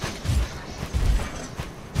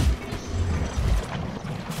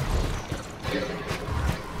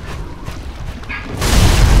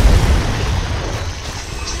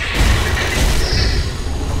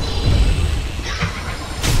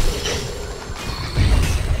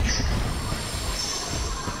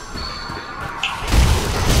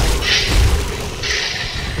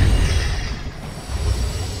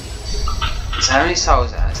 So how many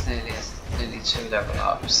souls are it's nearly 2 level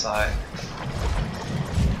up, so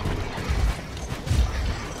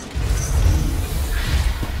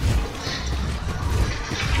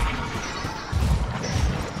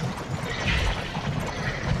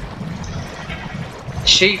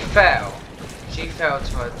she fell to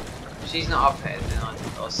her, she's not up here, then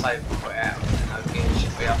I'll save and quit out, and then I'll get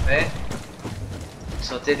should be up here.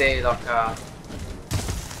 So I did it like a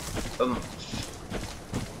well,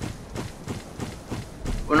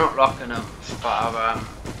 not like an but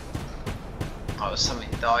I was something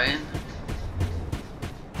dying.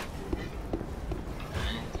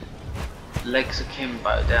 Legs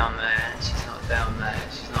akimbo down there, she's not down there,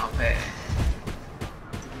 she's not up here.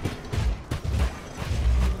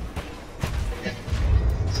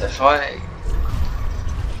 So if I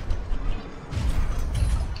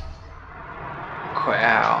quit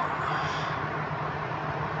out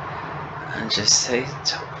and just see,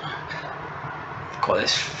 I've got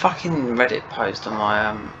this fucking Reddit post on my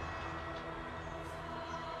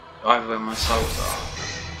over where my souls are.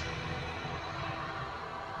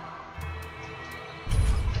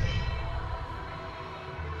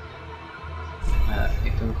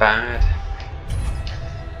 Even bad.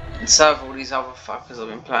 And so have all these other fuckers I've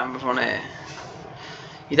been playing with on here.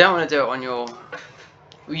 You don't want to do it on your.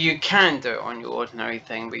 Well, you can do it on your ordinary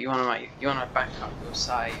thing, but you want to back up your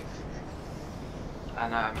save.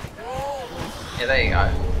 And yeah, there you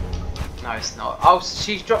go. No, it's not. Oh,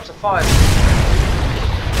 she's dropped a 5.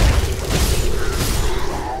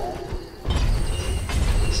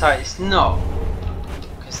 So it's not,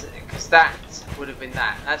 because that would have been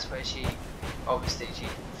that. That's where she obviously she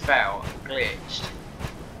fell and glitched.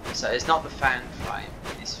 So it's not the fan flame,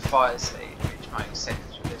 it's fire seed, which makes sense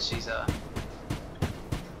because she's a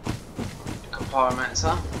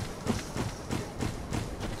pyromancer.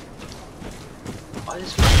 I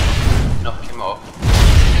just knock him off.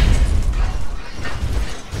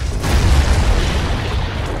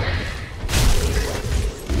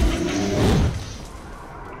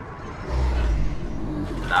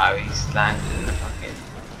 No, he's landed in the fucking.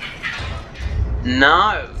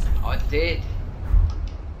 No, I did.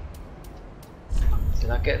 Did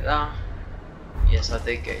I get that? Yes, I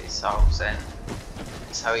did get his souls then.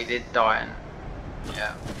 So he did die, and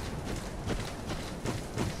yeah.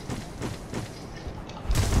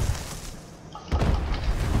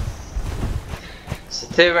 So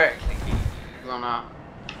theoretically, you wanna.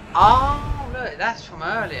 Oh, look, that's from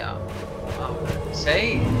earlier. Oh,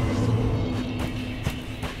 see?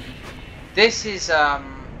 This is, yeah,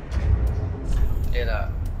 look.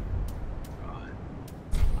 Right.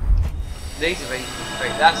 These are easy to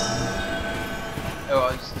beat. That's who I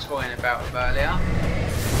was talking about earlier.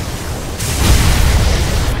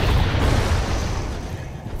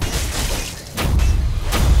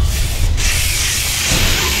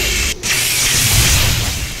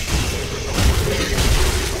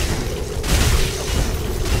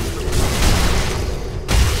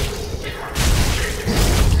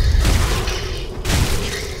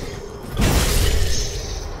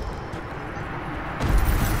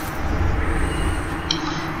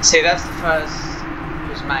 See, that's the first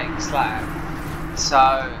prismatic slab, so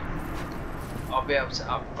I'll be able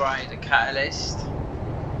to upgrade a catalyst,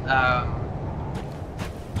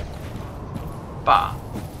 but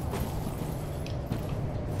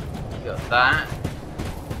you got that,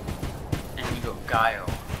 and you got Gale,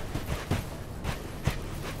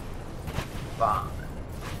 but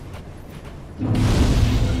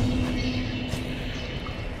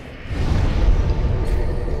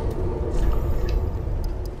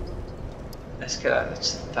let's get out of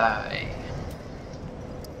 30.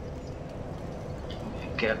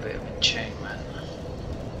 Get a bit of attunement.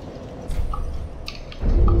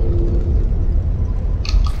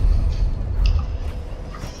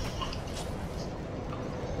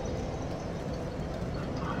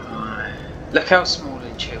 Right. Look how small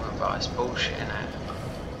the attunement bar is, bullshit, innit?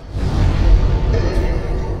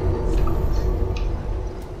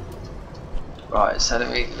 Right, so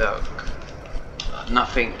let me look.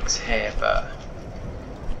 Nothing's here, but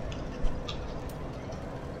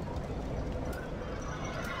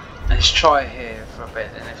let's try here for a bit,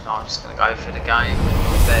 and if not, I'm just going to go for the game.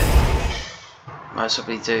 Then most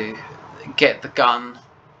probably do get the gun,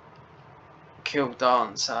 kill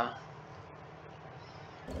Dancer.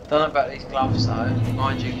 Don't know about these gloves though.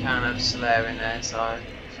 Mind you, can have Slayer in there, so it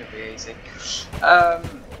should be easy.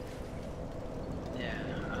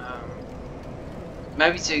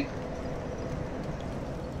 Maybe to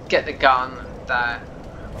get the gun that,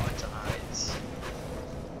 I don't know, it's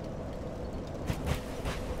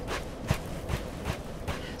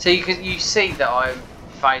so you see that I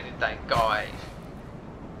faded that guy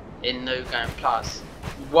in New Game Plus.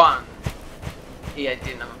 One, he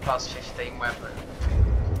didn't have a plus 15 weapon,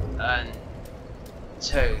 and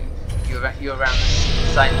two, you're around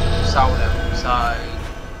the same soul level, so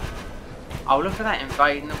oh, look at that,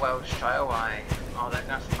 invading the world straight away. Oh, they're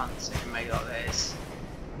gonna fancy me like this.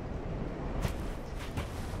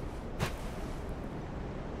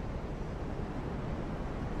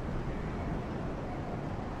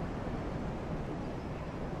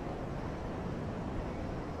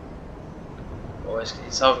 or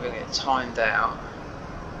it's either going to get timed out.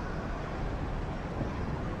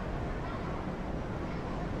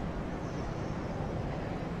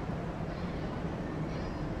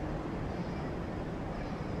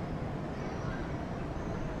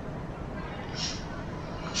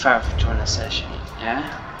 Fair for join a session,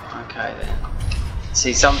 yeah? Okay then.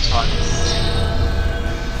 See, sometimes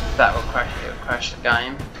that will crash the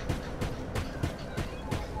game.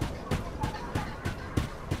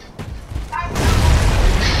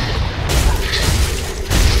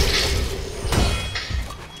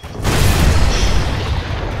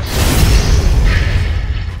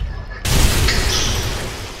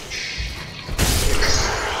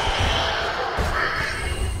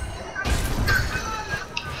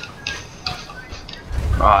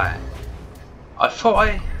 Right, I thought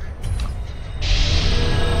I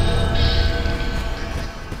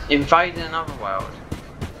invaded another world.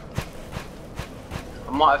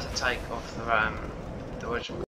 I might have to take off the original.